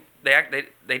Thing,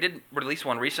 they did release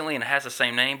one recently, and it has the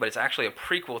same name, but it's actually a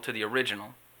prequel to the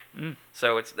original.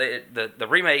 So it's the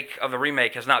remake of the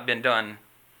remake has not been done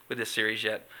with this series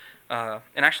yet.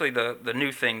 And actually, the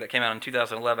new Thing that came out in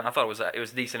 2011, I thought it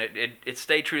was decent. It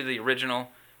stayed true to the original.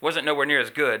 Wasn't nowhere near as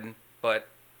good, but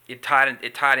it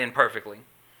tied in perfectly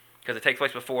because it takes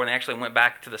place before, and they actually went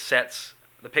back to the sets,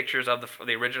 the pictures of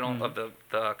the original of the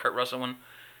Kurt Russell one.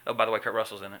 Oh, by the way, Kurt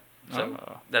Russell's in it,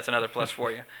 so that's another plus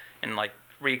for you. And like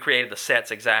recreated the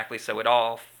sets exactly, so it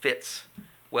all fits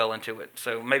well into it.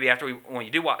 So maybe when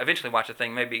you do eventually watch the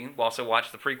Thing, maybe we'll also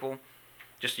watch the prequel,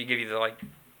 just to give you the like.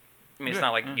 I mean, it's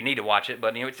not like you need to watch it,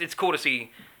 but it's cool to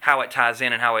see how it ties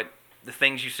in and how the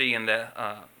things you see in the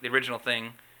original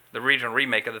Thing, the original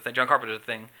remake of the Thing, John Carpenter's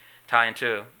Thing, tie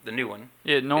into the new one.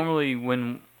 Yeah, normally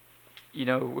when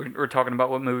we're talking about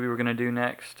what movie we're gonna do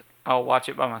next, I'll watch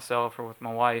it by myself or with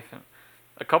my wife. And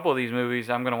a couple of these movies,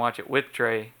 I'm gonna watch it with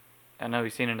Trey. I know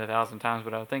he's seen it 1,000 times,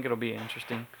 but I think it'll be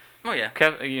interesting. Oh yeah.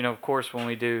 Of course, when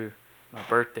we do my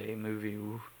birthday movie,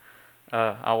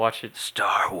 I'll watch it.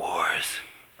 Star Wars.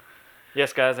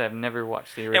 Yes, guys, I've never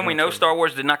watched the original. And we know Star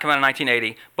Wars did not come out in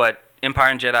 1980, but Empire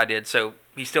and Jedi did. So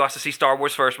he still has to see Star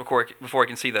Wars first before he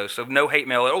can see those. So no hate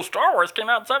mail. Oh, Star Wars came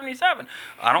out in 77.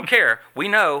 I don't care. We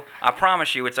know. I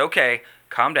promise you, it's okay.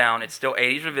 Calm down. It's still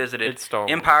 80s revisited. It's Star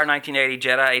Wars. Empire 1980,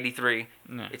 Jedi 83.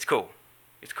 No. It's cool.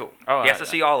 It's cool. Oh, he has to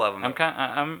see all of them. I'm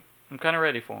kind of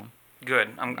ready for them.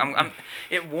 Good.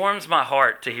 It warms my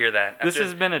heart to hear that. This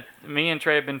has been me and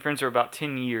Trey have been friends for about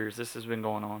 10 years. This has been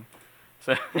going on.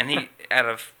 So. And he, out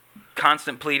of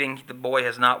constant pleading, the boy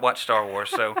has not watched Star Wars.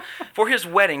 So for his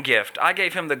wedding gift, I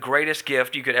gave him the greatest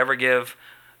gift you could ever give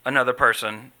another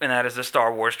person, and that is the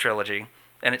Star Wars trilogy.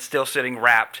 And it's still sitting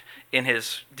wrapped in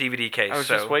his DVD case. I was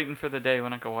just waiting for the day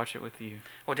when I could watch it with you.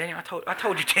 Well, Daniel, I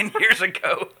told you 10 years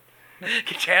ago.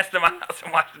 Get your ass to my house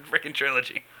and watch the freaking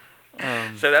trilogy.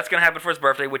 So that's going to happen for his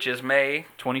birthday, which is May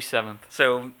 27th.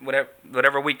 So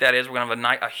whatever week that is, we're going to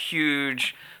have a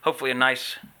huge, hopefully a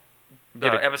nice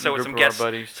episode with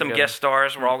some guest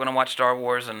stars. We're all going to watch Star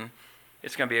Wars, and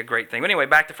it's going to be a great thing. But anyway,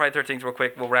 back to Friday the 13th real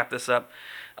quick. We'll wrap this up.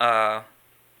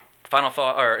 Final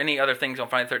thought, or any other things on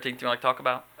Friday the 13th you want to talk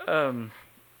about?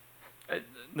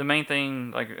 The main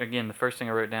thing, like, again, the first thing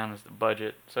I wrote down is the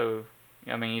budget. So,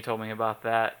 I mean, you told me about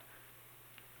that.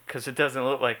 Because it doesn't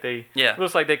look like they... Yeah. It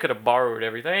looks like they could have borrowed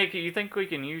everything. Hey, you think we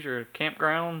can use your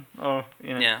campground? Oh,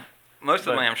 Yeah. Most of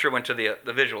the money, I'm sure, went to the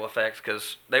visual effects,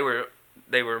 because they were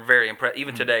very impressed.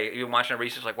 Even today, even watching it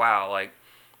recently, it's like, wow, like,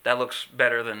 that looks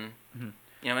better than...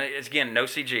 It's, again, no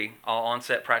CG. All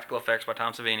on-set practical effects by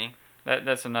Tom Savini.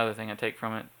 That's another thing I take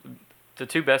from it. The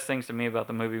two best things to me about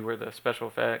the movie were the special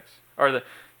effects, or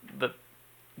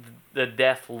the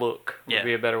death look would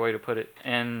be a better way to put it,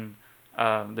 and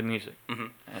the music.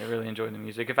 I really enjoyed the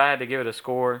music. If I had to give it a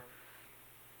score,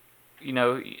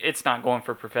 it's not going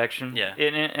for perfection. Yeah.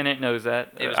 And it knows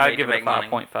that. I'd give it a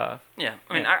 5.5. Yeah.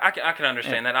 I mean, I can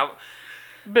understand that.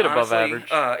 Bit above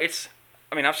average.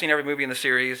 I mean, I've seen every movie in the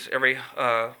series. Every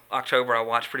October, I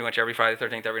watch pretty much every Friday the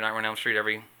 13th, every Nightmare on Elm Street,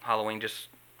 every Halloween, just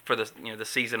for the the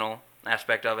seasonal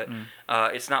aspect of it.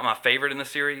 It's not my favorite in the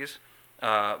series,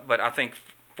 but I think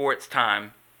for its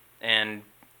time, and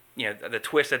the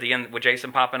twist at the end with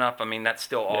Jason popping up. I mean, that's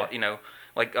still all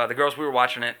Like the girls we were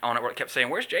watching it on it kept saying,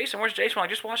 "Where's Jason? Where's Jason?" I'm like,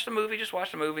 just watch the movie, just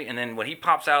watch the movie. And then when he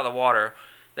pops out of the water,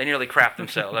 they nearly crapped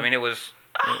themselves. I mean, it was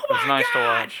It was nice to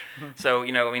watch. So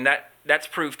I mean that's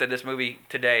proof that this movie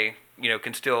today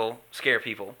can still scare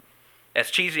people. As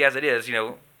cheesy as it is,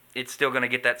 it's still going to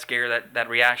get that scare, that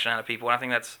reaction out of people, and I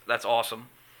think that's awesome.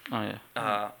 Oh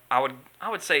yeah. I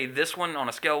would say this one on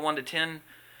a scale of 1 to 10.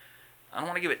 I don't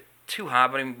want to give it too high,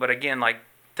 but again,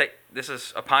 this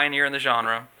is a pioneer in the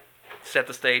genre. Set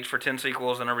the stage for 10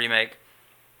 sequels and a remake.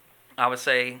 I would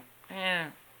say,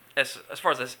 as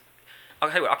far as this,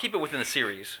 I'll keep it within the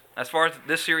series. As far as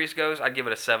this series goes, I'd give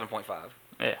it a 7.5.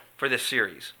 Yeah. For this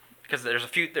series, because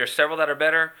there's several that are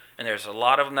better, and there's a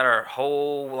lot of them that are a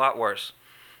whole lot worse.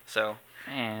 So.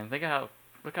 Man, look how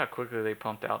quickly they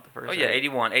pumped out the first. Oh yeah,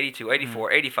 81, 82,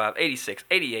 84, 85, 86,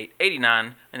 88,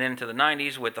 89, and then into the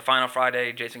 90s with the Final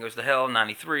Friday, Jason Goes to Hell,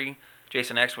 93.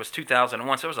 Jason X was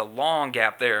 2001, so there was a long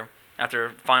gap there.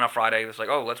 After Final Friday, it was like,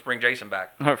 oh, let's bring Jason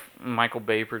back. Michael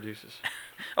Bay produces.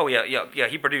 Oh, yeah.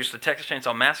 He produced the Texas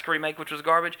Chainsaw Massacre remake, which was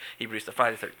garbage. He produced the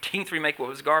Friday the 13th remake, which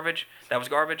was garbage. That was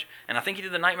garbage. And I think he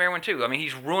did the Nightmare one, too. I mean,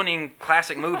 he's ruining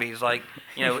classic movies. Like,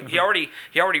 he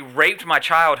already raped my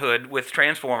childhood with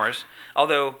Transformers.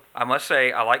 Although, I must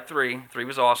say, I like 3. 3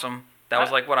 was awesome. That was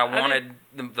like what I wanted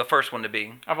the first one to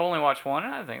be. I've only watched 1,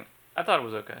 and I thought it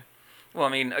was okay. Well, I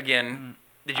mean, again,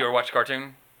 did you ever watch the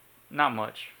cartoon? Not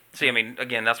much. See, I mean,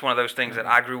 again, that's one of those things that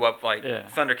I grew up like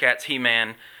Thundercats,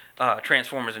 He-Man,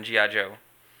 Transformers, and G.I. Joe.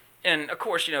 And, of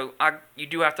course, you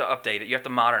do have to update it. You have to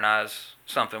modernize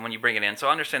something when you bring it in. So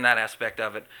I understand that aspect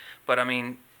of it. But, I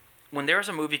mean, when there's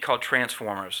a movie called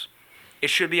Transformers, it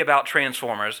should be about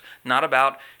Transformers, not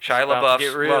about Shia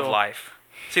LaBeouf's love life.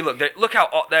 See, look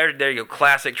how there you go,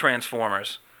 classic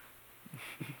Transformers.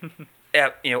 No,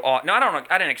 I don't know.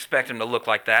 I didn't expect him to look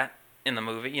like that in the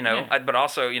movie, but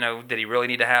also, did he really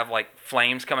need to have like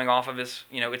flames coming off of his,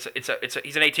 he's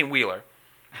an 18-wheeler.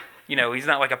 He's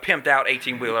not like a pimped out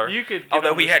 18-wheeler. You could,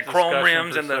 although he had chrome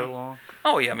rims and so long.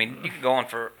 Oh yeah, I mean, you could go on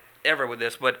forever with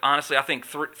this, but honestly, I think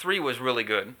 3 was really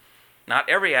good. Not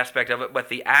every aspect of it, but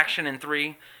the action in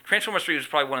 3. Transformers 3 was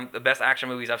probably one of the best action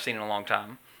movies I've seen in a long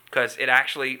time, because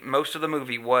most of the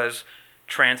movie was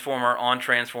Transformer on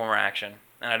Transformer action.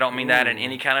 And I don't mean that in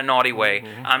any kind of naughty way.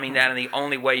 I mean that in the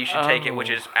only way you should take it,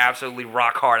 which is absolutely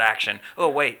rock-hard action. Oh,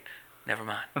 wait. Never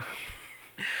mind.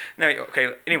 No,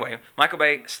 okay, anyway, Michael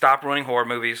Bay, stop ruining horror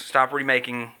movies. Stop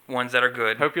remaking ones that are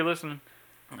good. Hope you're listening.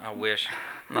 I wish.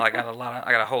 No, I got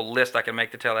a whole list I can make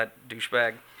to tell that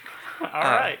douchebag. All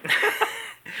right.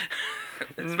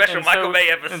 Special Michael Bay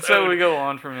episode. And so we go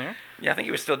on from there. Yeah, I think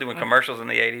he was still doing commercials in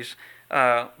the 80s.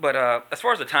 But as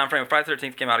far as the time frame, Friday the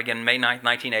 13th came out again May 9th,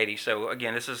 1980. So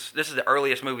again, this is the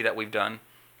earliest movie that we've done,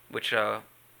 which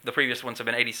the previous ones have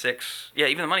been 86. Yeah,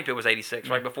 even the Money Pit was 86,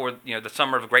 right before the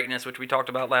Summer of Greatness, which we talked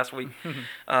about last week.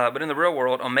 But in the real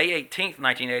world, on May 18th,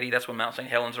 1980, that's when Mount St.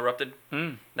 Helens erupted.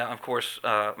 Now, of course,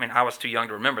 I mean, I was too young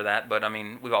to remember that, but I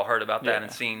mean, we've all heard about that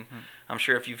and seen. I'm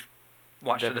sure if you've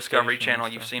watched the Discovery Channel,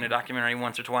 you've seen a documentary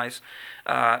once or twice.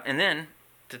 And then,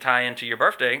 to tie into your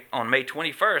birthday, on May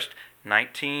 21st,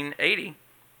 1980,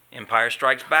 Empire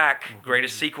Strikes Back,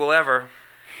 greatest sequel ever,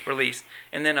 released.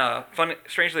 And then,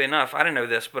 strangely enough, I didn't know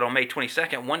this, but on May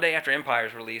 22nd, one day after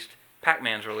Empire's released,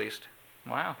 Pac-Man's released.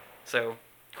 Wow. So,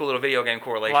 cool little video game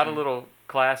correlation. A lot of little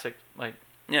classic,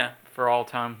 for all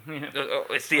time.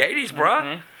 It's the 80s,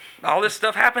 bruh. All this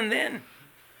stuff happened then.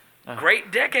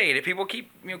 Great decade. If people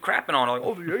keep crapping on it,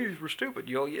 like, the 80s were stupid.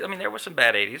 I mean, there was some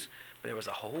bad 80s, but there was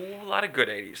a whole lot of good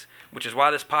 80s, which is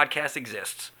why this podcast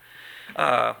exists.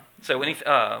 So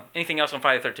anything else on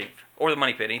Friday the 13th? Or the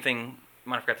Money Pit? Anything you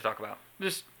might have forgot to talk about?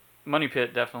 Just Money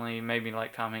Pit definitely made me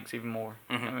like Tom Hanks even more.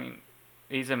 I mean,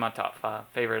 he's in my top 5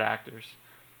 favorite actors.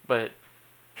 But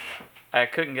I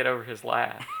couldn't get over his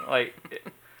laugh.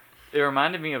 It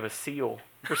reminded me of a seal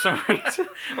for some reason.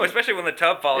 Well, especially when the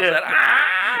tub falls.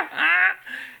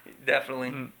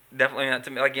 Definitely. Definitely, to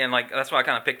me, again, that's why I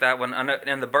kind of picked that one.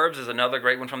 And The Burbs is another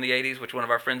great one from the 80s, which one of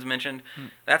our friends mentioned.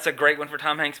 That's a great one for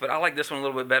Tom Hanks, but I like this one a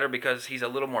little bit better because he's a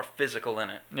little more physical in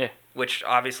it. Yeah. Which,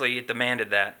 obviously, it demanded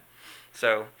that.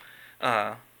 So,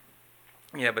 but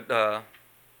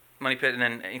Money Pit, and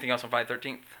then anything else on Friday the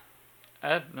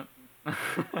 13th? No.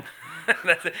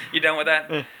 That's it. You done with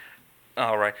that? Yeah.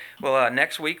 All right. Well,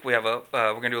 next week, we have we're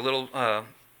going to do a little,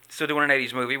 still doing an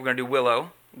 80s movie. We're going to do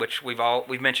Willow. which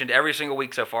we've mentioned every single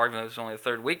week so far, even though it's only the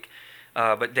third week.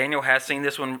 But Daniel has seen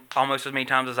this one almost as many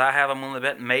times as I have. I'm willing to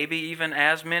bet maybe even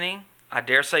as many. I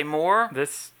dare say more.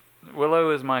 This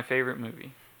Willow is my favorite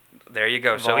movie. There you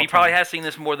go. So he probably has seen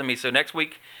this more than me. So next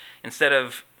week, instead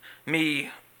of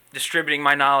me distributing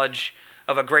my knowledge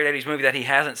of a great 80s movie that he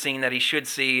hasn't seen, that he should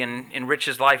see and enrich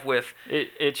his life with.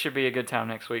 It should be a good time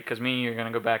next week because me and you are going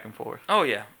to go back and forth. Oh,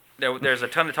 yeah. There's a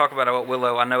ton to talk about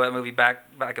Willow. I know that movie back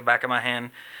of my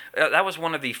hand. That was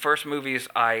one of the first movies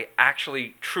I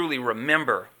actually truly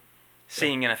remember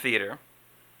seeing in a theater.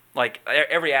 Like,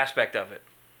 every aspect of it.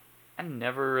 I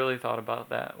never really thought about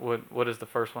that. What is the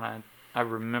first one I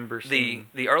remember seeing?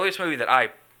 The earliest movie that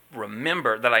I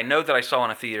remember, that I know that I saw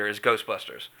in a theater, is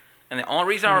Ghostbusters. And the only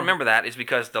reason I remember that is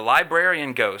because the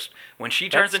librarian ghost, when she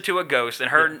turns into a ghost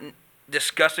and her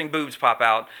disgusting boobs pop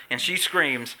out and she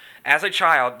screams, as a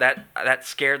child, that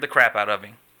scared the crap out of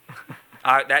me.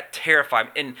 That terrified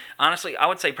me. And honestly, I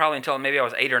would say probably until maybe I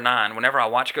was 8 or 9, whenever I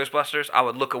watched Ghostbusters, I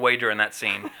would look away during that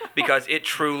scene because it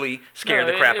truly scared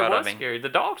the crap out of me. Scary. The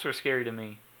dogs were scary to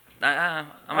me. I'm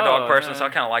a dog person, so I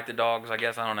kind of like the dogs, I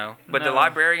guess. I don't know. But the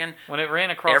librarian, when it ran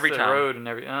across the road and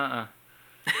everything,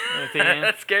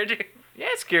 that scared you? Yeah,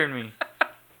 it scared me.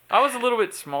 I was a little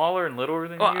bit smaller and littler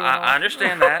than you. I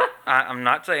understand that. I'm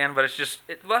not saying, but it's just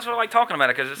that's what I like talking about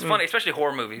it because it's funny, especially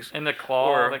horror movies. And the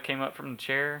claw that came up from the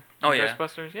chair. Oh yeah,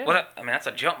 Ghostbusters. Yeah. Well, I mean that's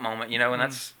a jump moment, and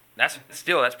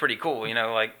that's pretty cool,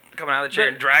 like coming out of the chair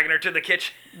and dragging her to the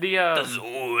kitchen. The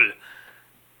Zool.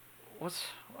 What's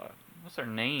her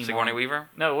name? Sigourney Weaver.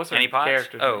 No, what's her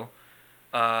character?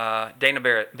 Dana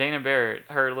Barrett. Dana Barrett,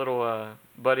 her little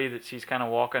buddy that she's kind of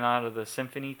walking out of the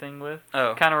symphony thing with.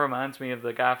 Oh. Kind of reminds me of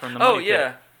the guy from the Money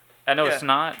Pit. I know it's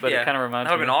not, but it kind of reminds me.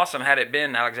 That would have been awesome had it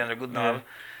been Alexander Goodenough.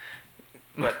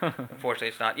 But unfortunately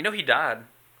it's not. He died.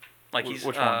 Like he's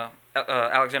Which one?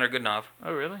 Alexander Goodenough.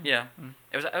 Oh, really? Yeah.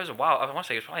 It was a while. I want to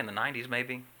say it was probably in the 90s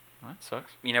maybe. Well, that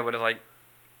sucks. But it's like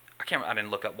I didn't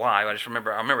look up why. I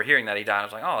remember hearing that he died. I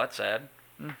was like, "Oh, that's sad."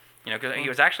 Because he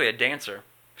was actually a dancer.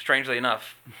 Strangely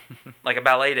enough, like a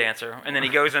ballet dancer, and then he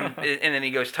goes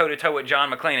toe to toe with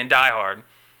John McClane in Die Hard.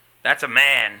 That's a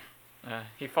man.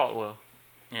 He fought well.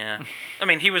 Yeah, I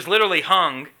mean he was literally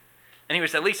hung, and he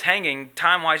was at least hanging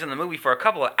time-wise in the movie for a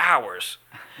couple of hours,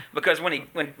 because when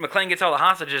McClane gets all the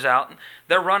hostages out,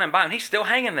 they're running by him, he's still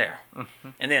hanging there,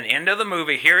 and then end of the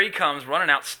movie, here he comes running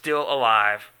out, still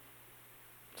alive.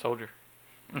 Soldier.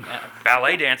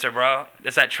 Ballet dancer, bro.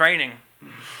 It's that training.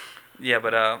 Yeah,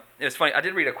 but it was funny. I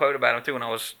did read a quote about him, too, when I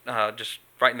was just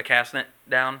writing the cast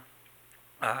down.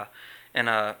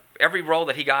 And every role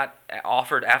that he got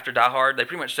offered after Die Hard, they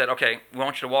pretty much said, okay, we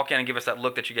want you to walk in and give us that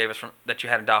look that you gave us that you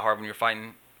had in Die Hard when you were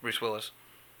fighting Bruce Willis.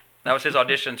 That was his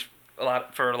auditions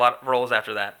for a lot of roles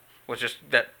after that, was just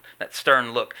that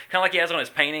stern look. Kind of like he has on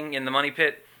his painting in The Money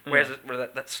Pit, where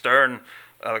that stern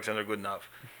Alexander Goodenough.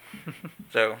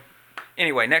 So,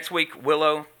 anyway, next week,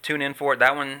 Willow, tune in for it.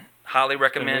 That one... highly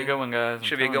recommend. Should be a good one, guys.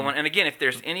 Should be a good one. And again, if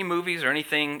there's any movies or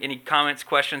anything, any comments,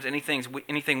 questions,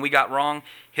 anything we got wrong,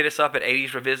 hit us up at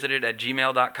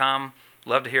 80srevisited@gmail.com.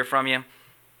 Love to hear from you.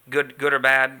 Good or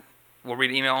bad, we'll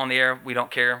read email on the air. We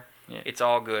don't care. Yeah. It's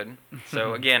all good.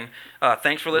 So again,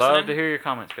 thanks for listening. Love to hear your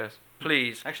comments, guys.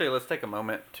 Please. Actually, let's take a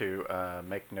moment to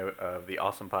make note of the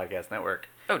Awesome Podcast Network.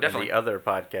 Oh, definitely. And the other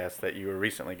podcasts that you were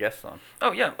recently guests on.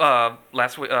 Oh, yeah.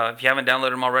 Last week, if you haven't downloaded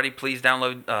them already, please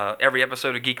download every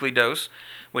episode of Geekly Dose,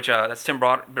 which that's Tim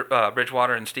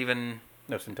Bridgewater and Stephen...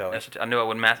 Nocentelli. I knew I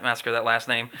would massacre that last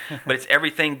name. But it's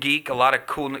everything geek, a lot of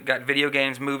cool... Got video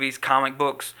games, movies, comic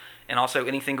books, and also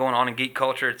anything going on in geek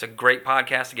culture. It's a great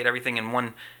podcast to get everything in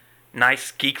one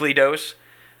nice geekly dose,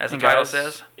 as the title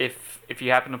says. If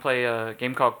you happen to play a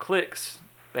game called Clicks...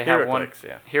 They Hero have one Clicks,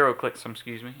 yeah. Hero Clicks,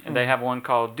 excuse me, and they have one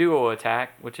called Duo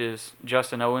Attack, which is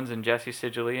Justin Owens and Jesse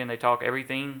Sidgley, and they talk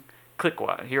everything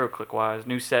click-wise, Hero Click-wise,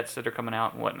 new sets that are coming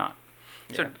out and whatnot.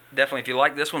 So definitely, if you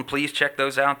like this one, please check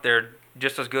those out. They're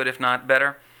just as good, if not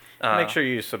better. Make sure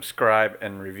you subscribe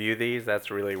and review these. That's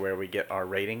really where we get our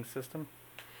rating system.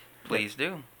 Please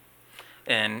do.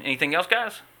 And anything else,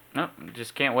 guys? No,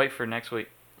 just can't wait for next week.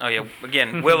 Oh yeah,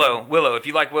 again, Willow. If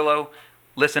you like Willow,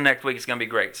 listen next week. It's gonna be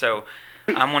great. So.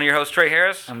 I'm one of your hosts, Trey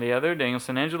Harris. I'm the other, Daniel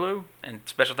San Angelo. And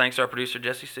special thanks to our producer,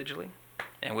 Jesse Sidgley.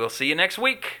 And we'll see you next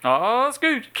week. Oh, it's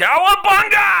good.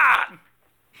 Cowabunga!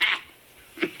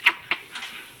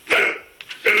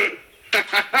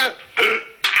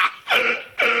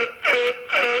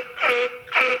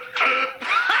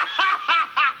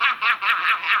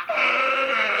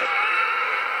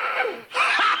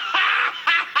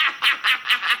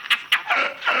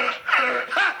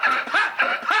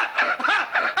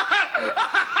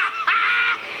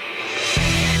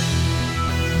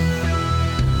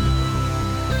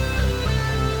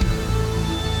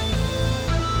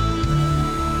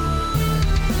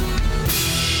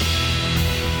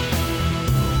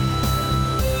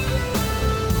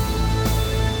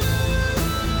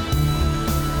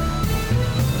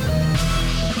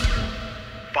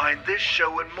 this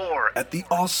show and more at the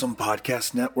Awesome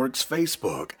Podcast Network's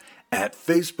Facebook at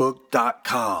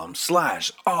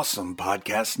facebook.com/Awesome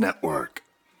Podcast Network.